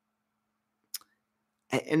 And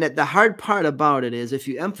that the hard part about it is if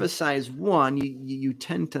you emphasize one, you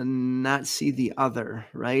tend to not see the other,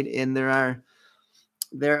 right? And there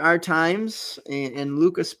are times, and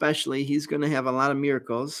Luke especially, he's going to have a lot of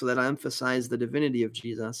miracles, so that I emphasize the divinity of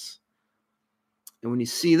Jesus. And when you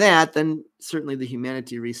see that, then certainly the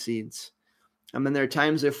humanity recedes. And then there are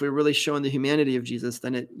times if we're really showing the humanity of Jesus,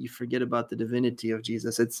 then you forget about the divinity of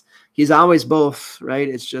Jesus. He's always both, right?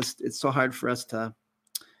 It's so hard for us to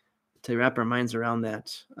wrap our minds around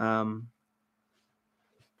that. All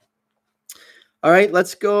right,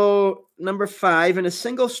 let's go number 5. In a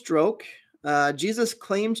single stroke, Jesus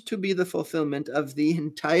claimed to be the fulfillment of the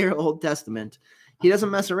entire Old Testament. He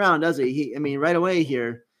doesn't mess around, does he? Right away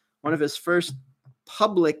here, one of his first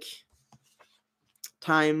public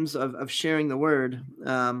times of sharing the word.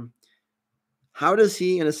 How does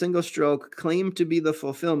he, in a single stroke, claim to be the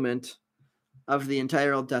fulfillment of the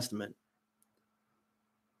entire Old Testament?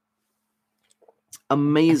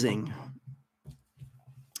 Amazing.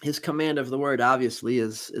 His command of the word obviously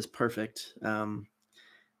is perfect and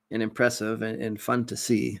impressive and fun to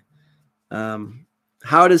see.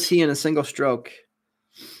 How does he, in a single stroke,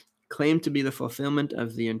 claim to be the fulfillment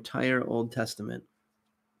of the entire Old Testament?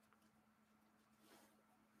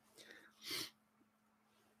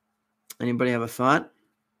 Anybody have a thought?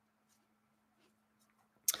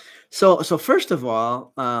 So first of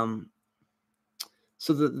all,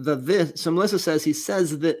 so this. So Melissa says he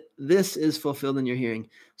says that this is fulfilled in your hearing.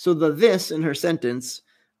 So the this in her sentence,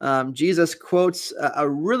 Jesus quotes a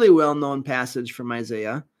really well-known passage from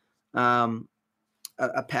Isaiah, a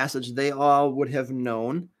passage they all would have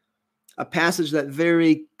known, a passage that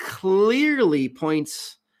very clearly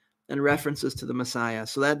points and references to the Messiah.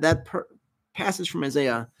 So that passage from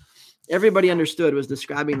Isaiah everybody understood was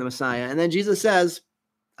describing the Messiah. And then Jesus says,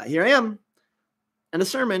 here I am. And a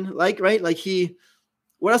sermon, right? Like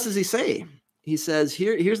what else does he say? He says,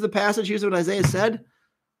 here's the passage. Here's what Isaiah said.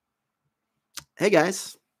 Hey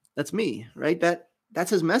guys, that's me, right? That's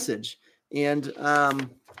his message. And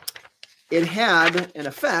it had an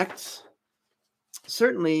effect.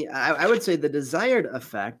 Certainly, I would say the desired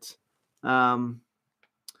effect, but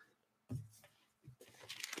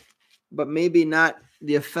maybe not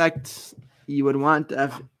the effect you would want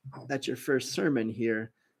at your first sermon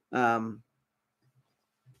here.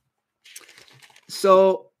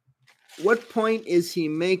 So what point is he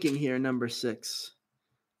making here, number 6?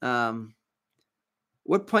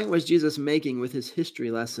 What point was Jesus making with his history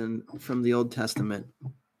lesson from the Old Testament?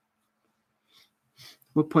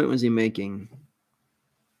 What point was he making?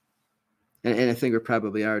 And I think we're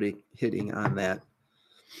probably already hitting on that.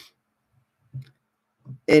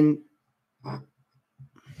 And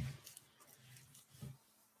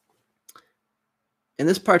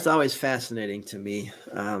this part's always fascinating to me,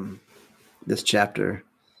 this chapter.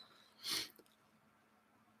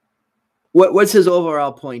 What's his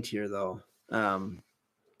overall point here, though?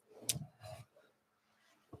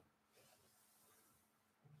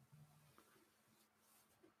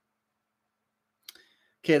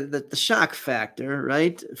 Okay, the shock factor,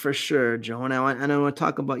 right? For sure, Joan. I want to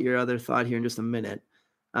talk about your other thought here in just a minute.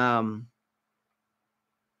 So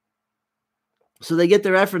they get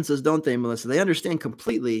the references, don't they, Melissa? They understand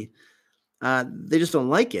completely. They just don't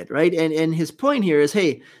like it, right? And his point here is,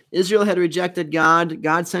 hey, Israel had rejected God.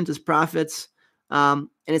 God sent his prophets. And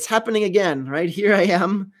it's happening again, right? Here I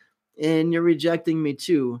am, and you're rejecting me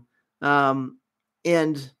too.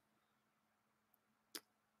 And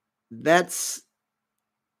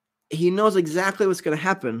he knows exactly what's going to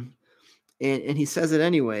happen, and he says it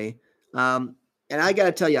anyway. And I got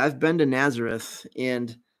to tell you, I've been to Nazareth,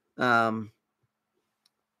 and I've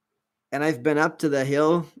been up to the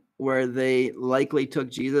hill where they likely took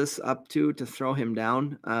Jesus up to throw him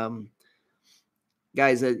down.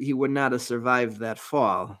 Guys, he would not have survived that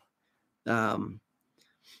fall.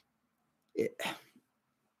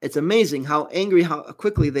 It's amazing how angry, how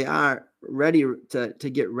quickly they are ready to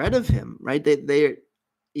get rid of him, right? They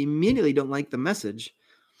immediately don't like the message.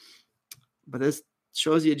 But this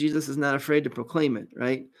shows you Jesus is not afraid to proclaim it,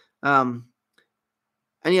 right?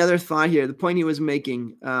 Any other thought here? The point he was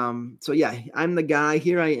making. So yeah, I'm the guy.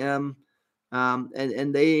 Here I am.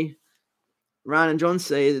 And they, Ron and Joan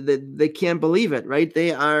say that they can't believe it, right?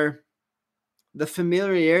 The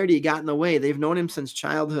familiarity got in the way. They've known him since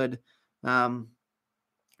childhood.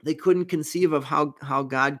 They couldn't conceive of how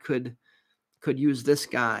God could use this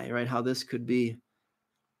guy, right? How this could be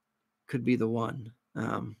the one.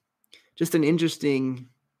 Just an interesting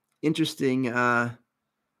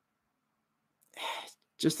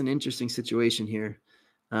situation here.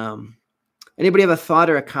 Anybody have a thought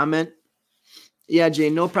or a comment? Yeah, Jay,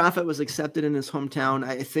 no prophet was accepted in his hometown.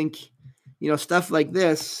 I think, stuff like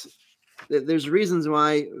this, there's reasons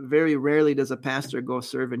why very rarely does a pastor go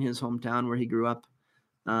serve in his hometown where he grew up.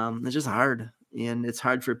 It's just hard. And it's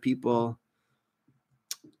hard for people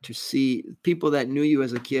to see people that knew you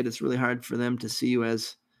as a kid. It's really hard for them to see you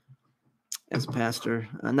as pastor.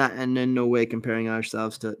 And in no way comparing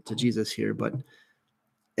ourselves to Jesus here, but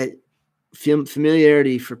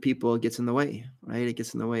familiarity for people gets in the way, right? It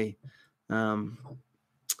gets in the way.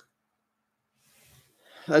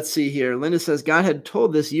 Let's see here. Linda says, God had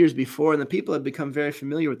told this years before, and the people had become very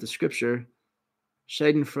familiar with the scripture.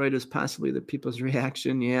 Schadenfreude is possibly the people's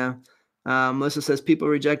reaction. Yeah. Melissa says, people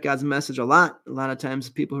reject God's message a lot. A lot of times,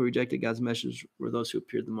 the people who rejected God's message were those who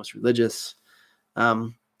appeared the most religious.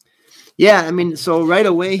 Yeah, I mean, so right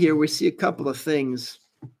away here, we see a couple of things.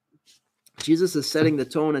 Jesus is setting the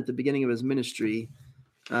tone at the beginning of his ministry.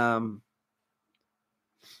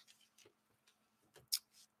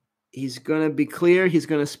 He's going to be clear. He's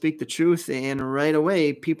going to speak the truth. And right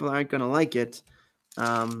away, people aren't going to like it.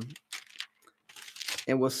 And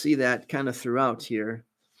we'll see that kind of throughout here.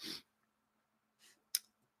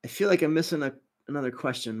 I feel like I'm missing another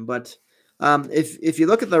question. But if you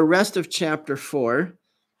look at the rest of chapter 4,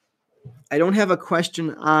 I don't have a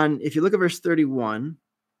question on, if you look at verse 31,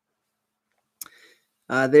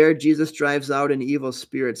 there Jesus drives out an evil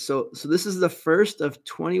spirit. So this is the first of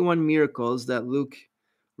 21 miracles that Luke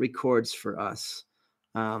records for us.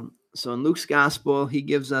 So in Luke's gospel, he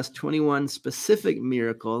gives us 21 specific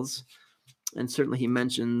miracles. And certainly he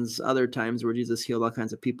mentions other times where Jesus healed all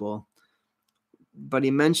kinds of people. But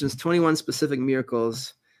he mentions 21 specific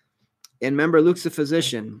miracles. And remember, Luke's a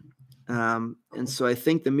physician. And so I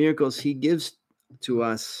think the miracles he gives to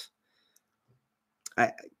us,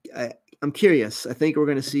 I'm curious. I think we're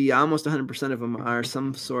going to see almost 100% of them are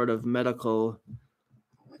some sort of medical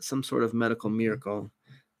miracle.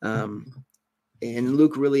 And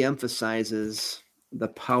Luke really emphasizes the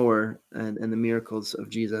power and the miracles of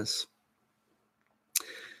Jesus.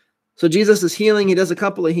 So Jesus is healing. He does a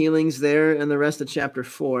couple of healings there in the rest of chapter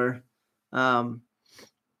 4.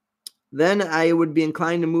 Then I would be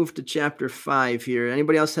inclined to move to chapter 5 here.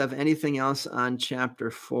 Anybody else have anything else on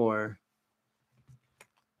chapter 4?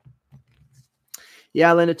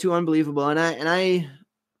 Yeah, Linda, too unbelievable. And I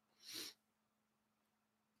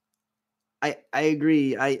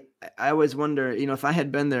agree. I always wonder, if I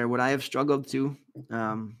had been there, would I have struggled too?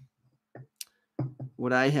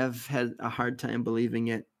 Would I have had a hard time believing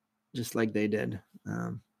it just like they did?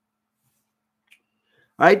 All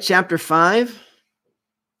right, chapter 5.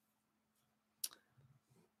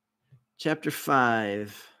 Chapter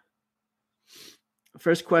 5.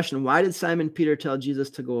 First question, why did Simon Peter tell Jesus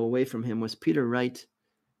to go away from him? Was Peter right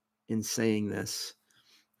in saying this?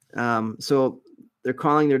 So they're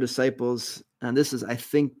calling their disciples, and this is, I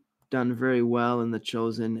think, done very well in The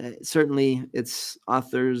Chosen. Certainly, it's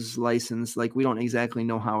author's license. Like, we don't exactly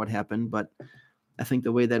know how it happened, but I think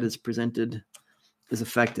the way that it's presented is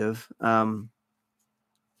effective.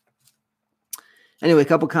 Anyway, a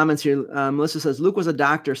couple comments here. Melissa says, Luke was a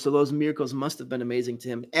doctor, so those miracles must have been amazing to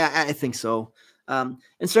him. I think so. And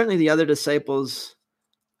certainly the other disciples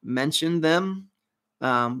mentioned them,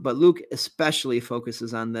 but Luke especially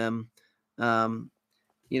focuses on them.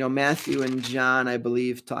 Matthew and John, I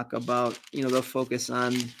believe, talk about, they'll focus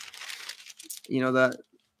on, the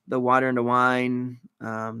water into wine,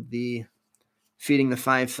 the feeding the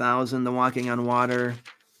 5,000, the walking on water.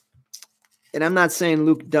 And I'm not saying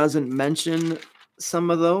Luke doesn't mention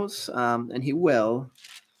some of those, and he will,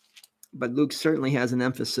 but Luke certainly has an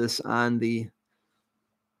emphasis on the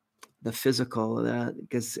physical,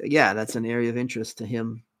 because that's an area of interest to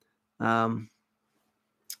him. And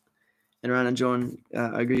Ron and Joan,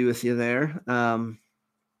 agree with you there.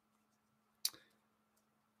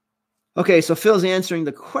 Okay, so Phil's answering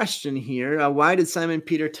the question here. Why did Simon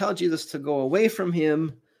Peter tell Jesus to go away from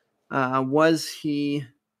him? Was he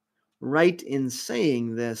right in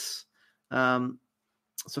saying this?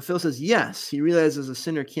 So Phil says, yes, he realizes a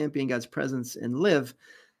sinner can't be in God's presence and live.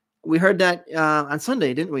 We heard that on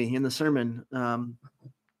Sunday, didn't we, in the sermon?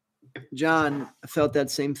 John felt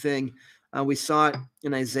that same thing. We saw it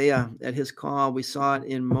in Isaiah at his call. We saw it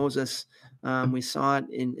in Moses. We saw it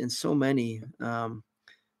in so many.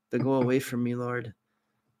 To go away from me, Lord.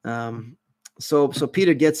 So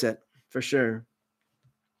Peter gets it for sure.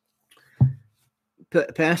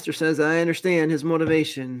 Pastor says, I understand his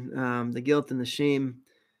motivation, the guilt and the shame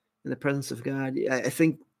in the presence of God. I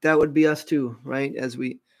think that would be us too, right? As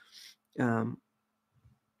we, what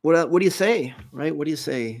do you say, right? What do you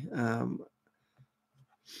say? A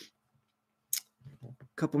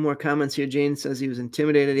couple more comments here. Jane says he was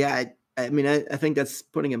intimidated. Yeah, I mean, I think that's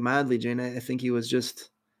putting it mildly, Jane. I think he was just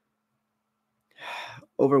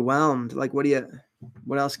overwhelmed. Like, what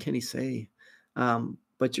else can he say?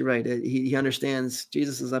 But you're right. He understands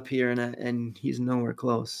Jesus is up here and he's nowhere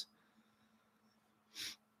close.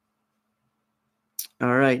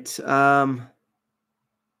 All right.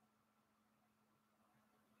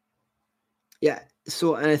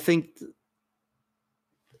 So, and I think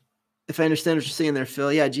if I understand what you're saying there,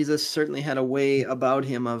 Phil, Jesus certainly had a way about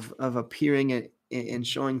him of appearing and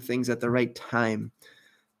showing things at the right time,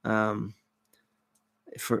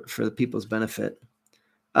 for the people's benefit.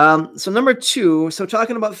 So number 2, so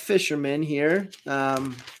talking about fishermen here,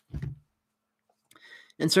 and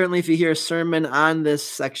certainly if you hear a sermon on this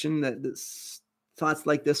section, that thoughts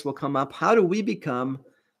like this will come up. How do we become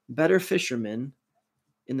better fishermen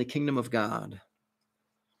in the kingdom of God?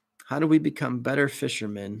 How do we become better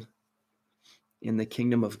fishermen in the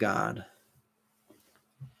kingdom of God?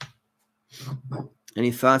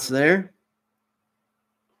 Any thoughts there?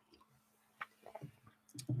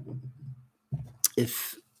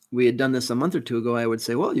 If we had done this a month or 2 ago, I would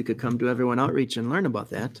say, well, you could come to Everyone Outreach and learn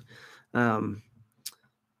about that.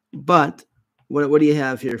 But what do you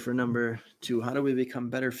have here for number 2? How do we become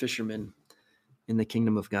better fishermen in the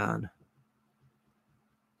kingdom of God?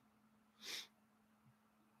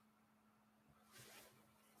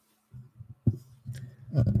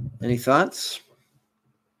 Any thoughts?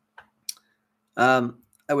 I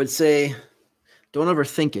would say, don't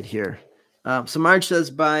overthink it here. So Marge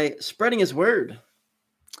says, by spreading his word.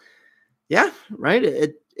 Yeah, right.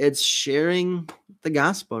 It's sharing the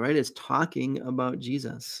gospel, right? It's talking about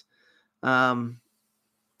Jesus. And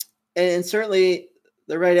certainly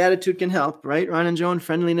the right attitude can help, right? Ron and Joan,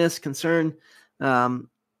 friendliness, concern.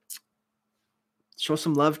 show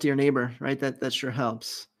some love to your neighbor, right? That sure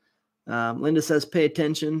helps. Linda says, pay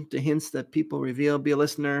attention to hints that people reveal. Be a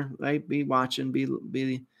listener, right? Be watching, be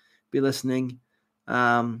listening.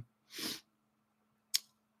 And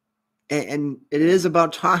it is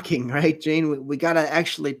about talking, right, Jane? We got to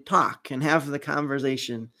actually talk and have the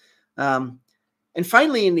conversation. And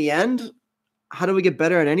finally, in the end, how do we get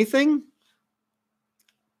better at anything?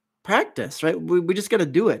 Practice, right? We just got to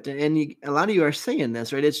do it. And a lot of you are saying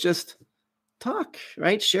this, right? It's just talk,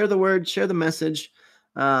 right? Share the word, share the message,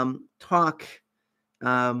 talk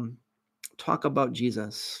about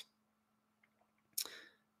Jesus.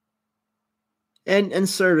 And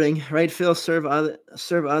serving, right? Phil, serve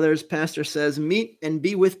others. Pastor says, meet and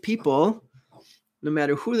be with people, no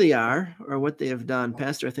matter who they are or what they have done.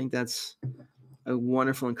 Pastor, I think that's a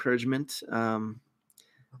wonderful encouragement. Doesn't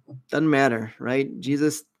matter, right?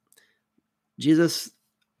 Jesus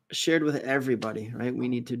shared with everybody, right? We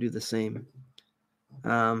need to do the same.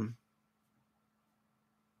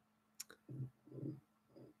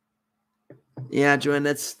 Yeah, Joanne,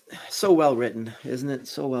 that's so well written, isn't it?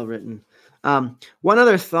 So well written. One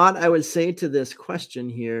other thought I would say to this question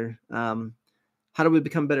here, how do we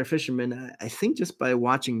become better fishermen? I think just by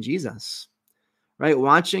watching Jesus, right?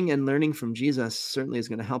 Watching and learning from Jesus certainly is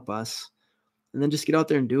going to help us. And then just get out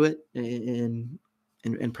there and do it and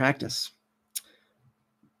practice.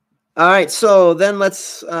 All right, so then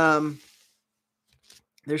let's,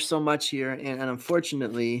 there's so much here, and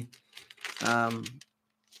unfortunately,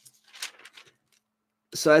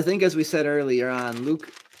 so I think as we said earlier on,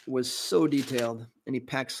 Luke was so detailed and he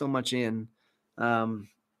packed so much in.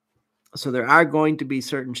 So there are going to be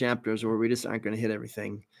certain chapters where we just aren't going to hit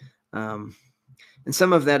everything. And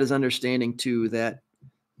some of that is understanding too, that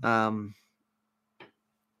some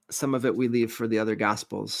of it we leave for the other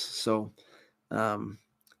gospels. So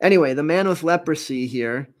anyway, the man with leprosy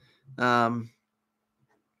here,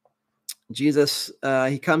 Jesus,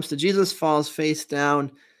 he comes to Jesus, falls face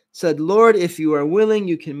down, said, Lord, if you are willing,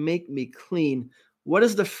 you can make me clean. What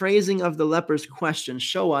does the phrasing of the leper's question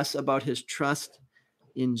show us about his trust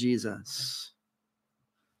in Jesus?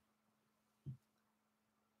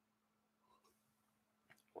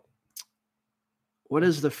 What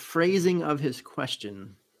does the phrasing of his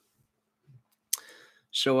question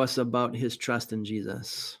show us about his trust in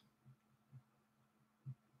Jesus?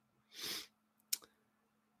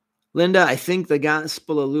 Linda, I think the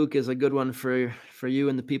Gospel of Luke is a good one for you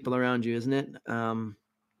and the people around you, isn't it?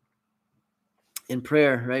 In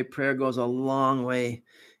prayer, right? Prayer goes a long way,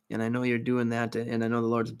 and I know you're doing that, and I know the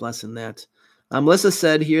Lord's blessing that. Melissa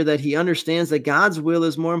said here that he understands that God's will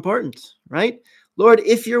is more important, right? Lord,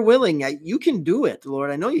 if you're willing, you can do it, Lord.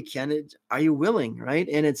 I know you can. Are you willing, right?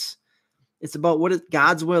 And it's about what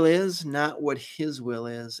God's will is, not what his will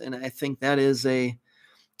is. And I think that is a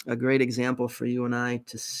great example for you and I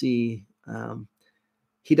to see.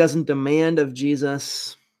 He doesn't demand of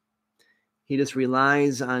Jesus. He just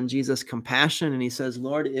relies on Jesus' compassion, and he says,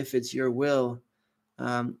 Lord, if it's your will,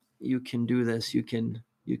 you can do this. You can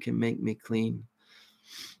make me clean.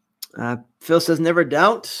 Phil says, never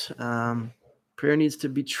doubt. Prayer needs to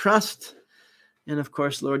be trust. And of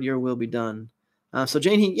course, Lord, your will be done. So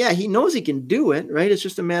Jane, he knows he can do it, right? It's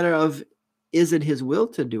just a matter of, is it his will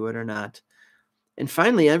to do it or not? And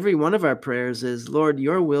finally, every one of our prayers is, Lord,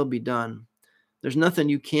 your will be done. There's nothing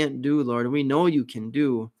you can't do, Lord. We know you can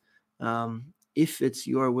do. If it's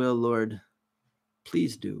your will, Lord,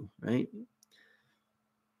 please do, right?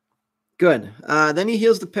 Good. Then he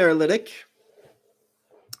heals the paralytic.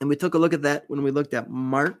 And we took a look at that when we looked at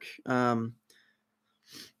Mark. So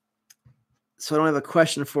I don't have a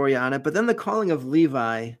question for you on it. But then the calling of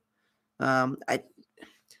Levi.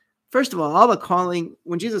 First of all the calling,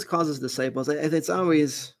 when Jesus calls his disciples, it's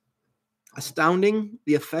always astounding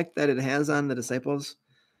the effect that it has on the disciples.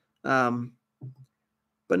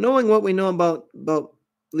 But knowing what we know about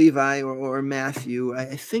Levi or Matthew,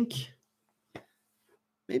 I think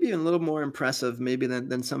maybe even a little more impressive maybe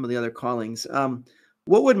than some of the other callings.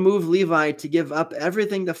 What would move Levi to give up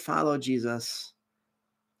everything to follow Jesus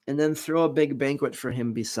and then throw a big banquet for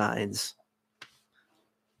him besides?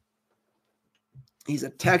 He's a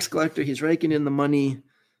tax collector. He's raking in the money.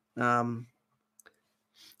 What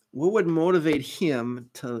would motivate him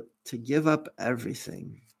to give up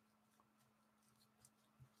everything?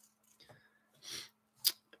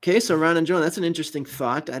 Okay, so Ron and Joan, that's an interesting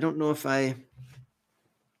thought. I don't know if I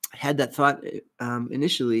had that thought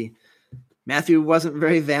initially. Matthew wasn't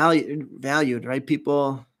very valued, right?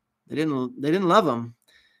 People, they didn't love him.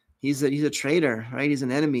 He's a traitor, right? He's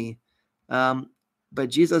an enemy. But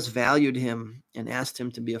Jesus valued him and asked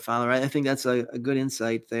him to be a follower. I think that's a good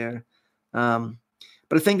insight there. But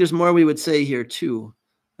But I think there's more we would say here too.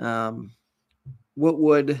 What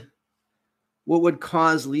would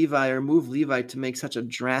cause Levi or move Levi to make such a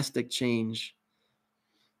drastic change?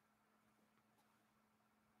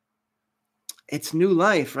 It's new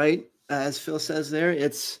life, right? As Phil says there,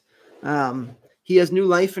 it's he has new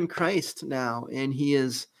life in Christ now, and he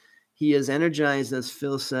is energized, as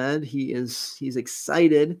Phil said. He's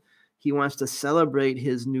excited. He wants to celebrate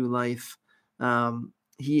his new life.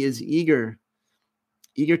 He is eager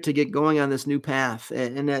to get going on this new path,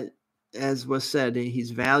 and that, as was said,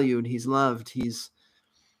 he's valued, he's loved, he's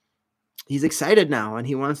excited now, and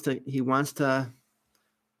he wants to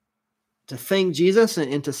thank Jesus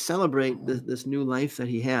and to celebrate this new life that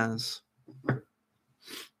he has.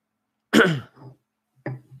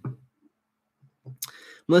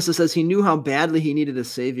 Melissa says he knew how badly he needed a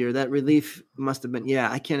savior. That relief must have been,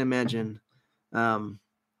 I can't imagine.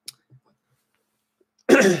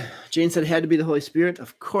 Jane said it had to be the Holy Spirit.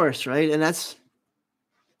 Of course, right? And that's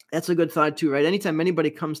a good thought too, right? Anytime anybody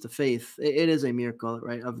comes to faith, it is a miracle,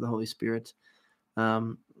 right, of the Holy Spirit.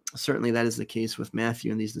 Certainly that is the case with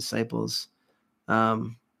Matthew and these disciples.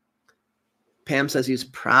 Pam says he's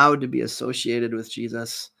proud to be associated with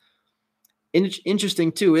Jesus.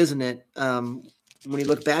 Interesting too, isn't it? When you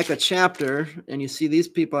look back a chapter and you see these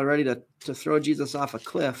people are ready to throw Jesus off a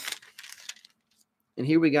cliff. And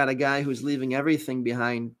here we got a guy who's leaving everything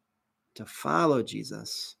behind to follow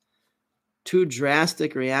Jesus. Two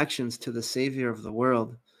drastic reactions to the Savior of the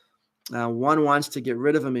world. One wants to get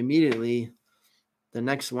rid of him immediately. The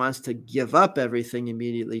next wants to give up everything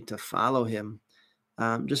immediately to follow him.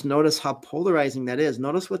 Just notice how polarizing that is.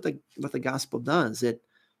 Notice what the gospel does. It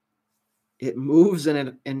moves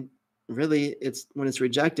and really it's when it's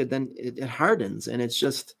rejected, then it hardens, and it's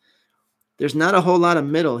just there's not a whole lot of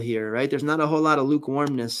middle here, right? There's not a whole lot of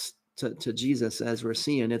lukewarmness to Jesus as we're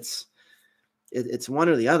seeing. It's one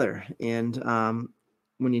or the other. And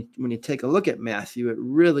when you take a look at Matthew, it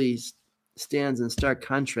really stands in stark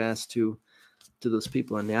contrast to those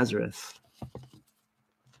people in Nazareth.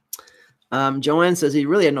 Joanne says he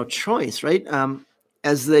really had no choice, right?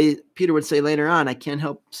 As Peter would say later on, I can't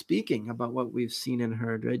help speaking about what we've seen and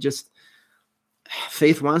heard, right? Just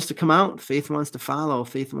faith wants to come out. Faith wants to follow.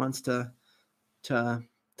 Faith wants to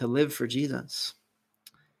live for Jesus.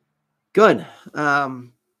 Good.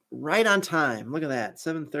 Right on time. Look at that.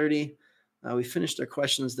 7:30. We finished our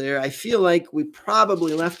questions there. I feel like we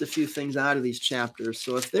probably left a few things out of these chapters.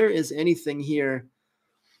 So if there is anything here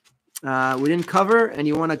we didn't cover and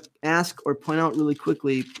you want to ask or point out really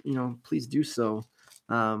quickly, please do so.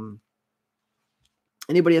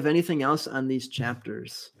 Anybody have anything else on these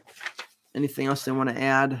chapters? Anything else they want to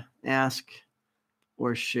add, ask,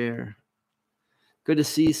 or share? Good to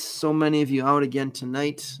see so many of you out again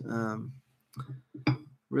tonight.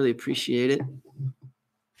 Really appreciate it.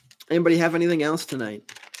 Anybody have anything else tonight?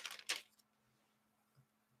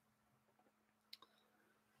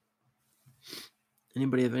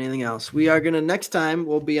 Anybody have anything else? We are going to, next time,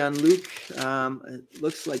 we'll be on Luke. It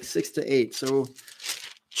looks like 6 to 8. So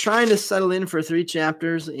trying to settle in for 3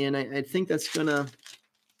 chapters. And I think that's going to,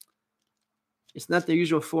 it's not the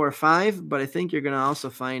usual 4 or 5, but I think you're going to also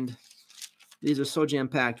find these are so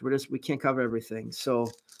jam-packed. We can't cover everything. So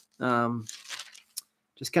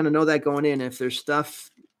just kind of know that going in. If there's stuff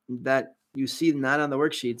that you see not on the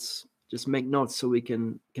worksheets, just make notes so we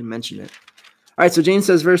can mention it. All right, so Jane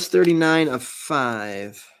says verse 39 of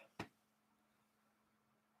 5.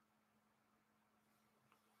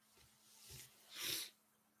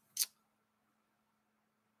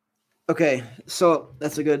 Okay, so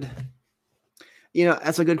that's a good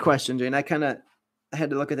question, Jane. I had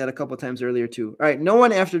to look at that a couple of times earlier too. All right, no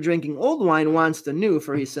one after drinking old wine wants the new,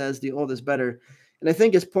 for he says the old is better. And I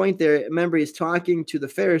think his point there, remember, he's talking to the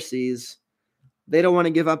Pharisees. They don't want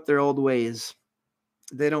to give up their old ways.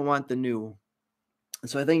 They don't want the new. And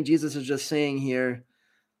so I think Jesus is just saying here,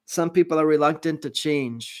 some people are reluctant to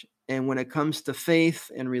change. And when it comes to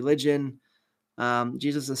faith and religion,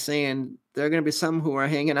 Jesus is saying there are going to be some who are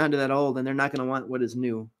hanging on to that old and they're not going to want what is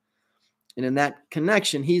new. And in that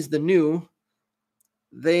connection, he's the new.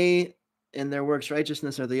 They, in their works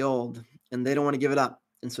righteousness, are the old, and they don't want to give it up.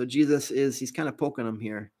 And so Jesus he's kind of poking them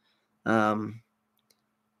here.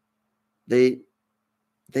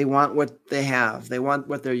 They want what they have. They want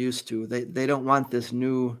what they're used to. They don't want this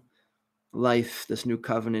new life, this new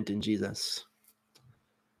covenant in Jesus.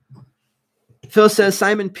 Phil says,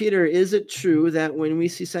 Simon Peter, is it true that when we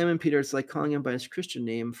see Simon Peter, it's like calling him by his Christian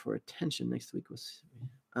name for attention? Next week we'll see.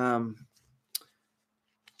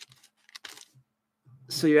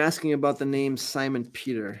 So you're asking about the name Simon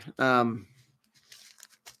Peter.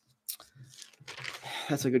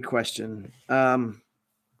 That's a good question.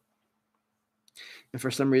 And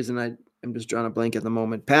for some reason, I'm just drawing a blank at the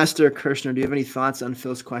moment. Pastor Kirshner, do you have any thoughts on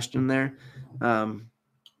Phil's question there?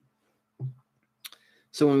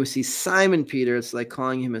 So when we see Simon Peter, it's like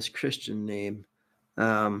calling him his Christian name.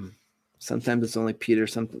 Sometimes it's only Peter.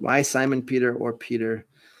 Why Simon Peter or Peter?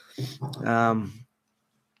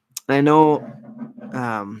 I know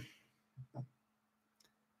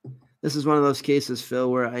this is one of those cases,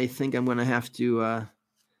 Phil, where I think I'm going to have to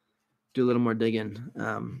do a little more digging.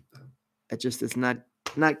 It's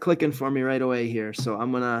not clicking for me right away here. So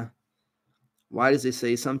I'm going to, why does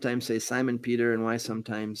it sometimes say Simon Peter and why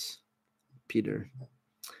sometimes Peter?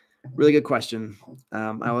 Really good question.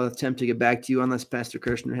 I will attempt to get back to you unless Pastor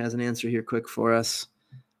Kirshner has an answer here quick for us.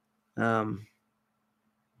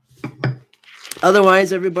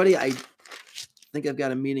 Otherwise, everybody, I think I've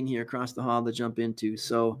got a meeting here across the hall to jump into.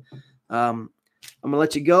 So I'm going to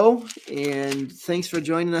let you go. And thanks for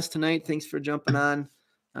joining us tonight. Thanks for jumping on.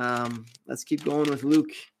 Let's keep going with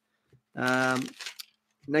Luke.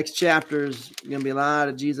 Next chapter is going to be a lot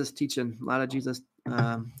of Jesus teaching, a lot of Jesus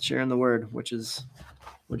sharing the word, which is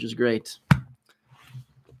great.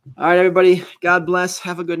 All right, everybody. God bless.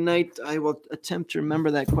 Have a good night. I will attempt to remember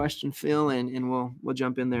that question, Phil, and we'll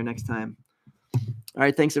jump in there next time. All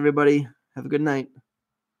right. Thanks, everybody. Have a good night.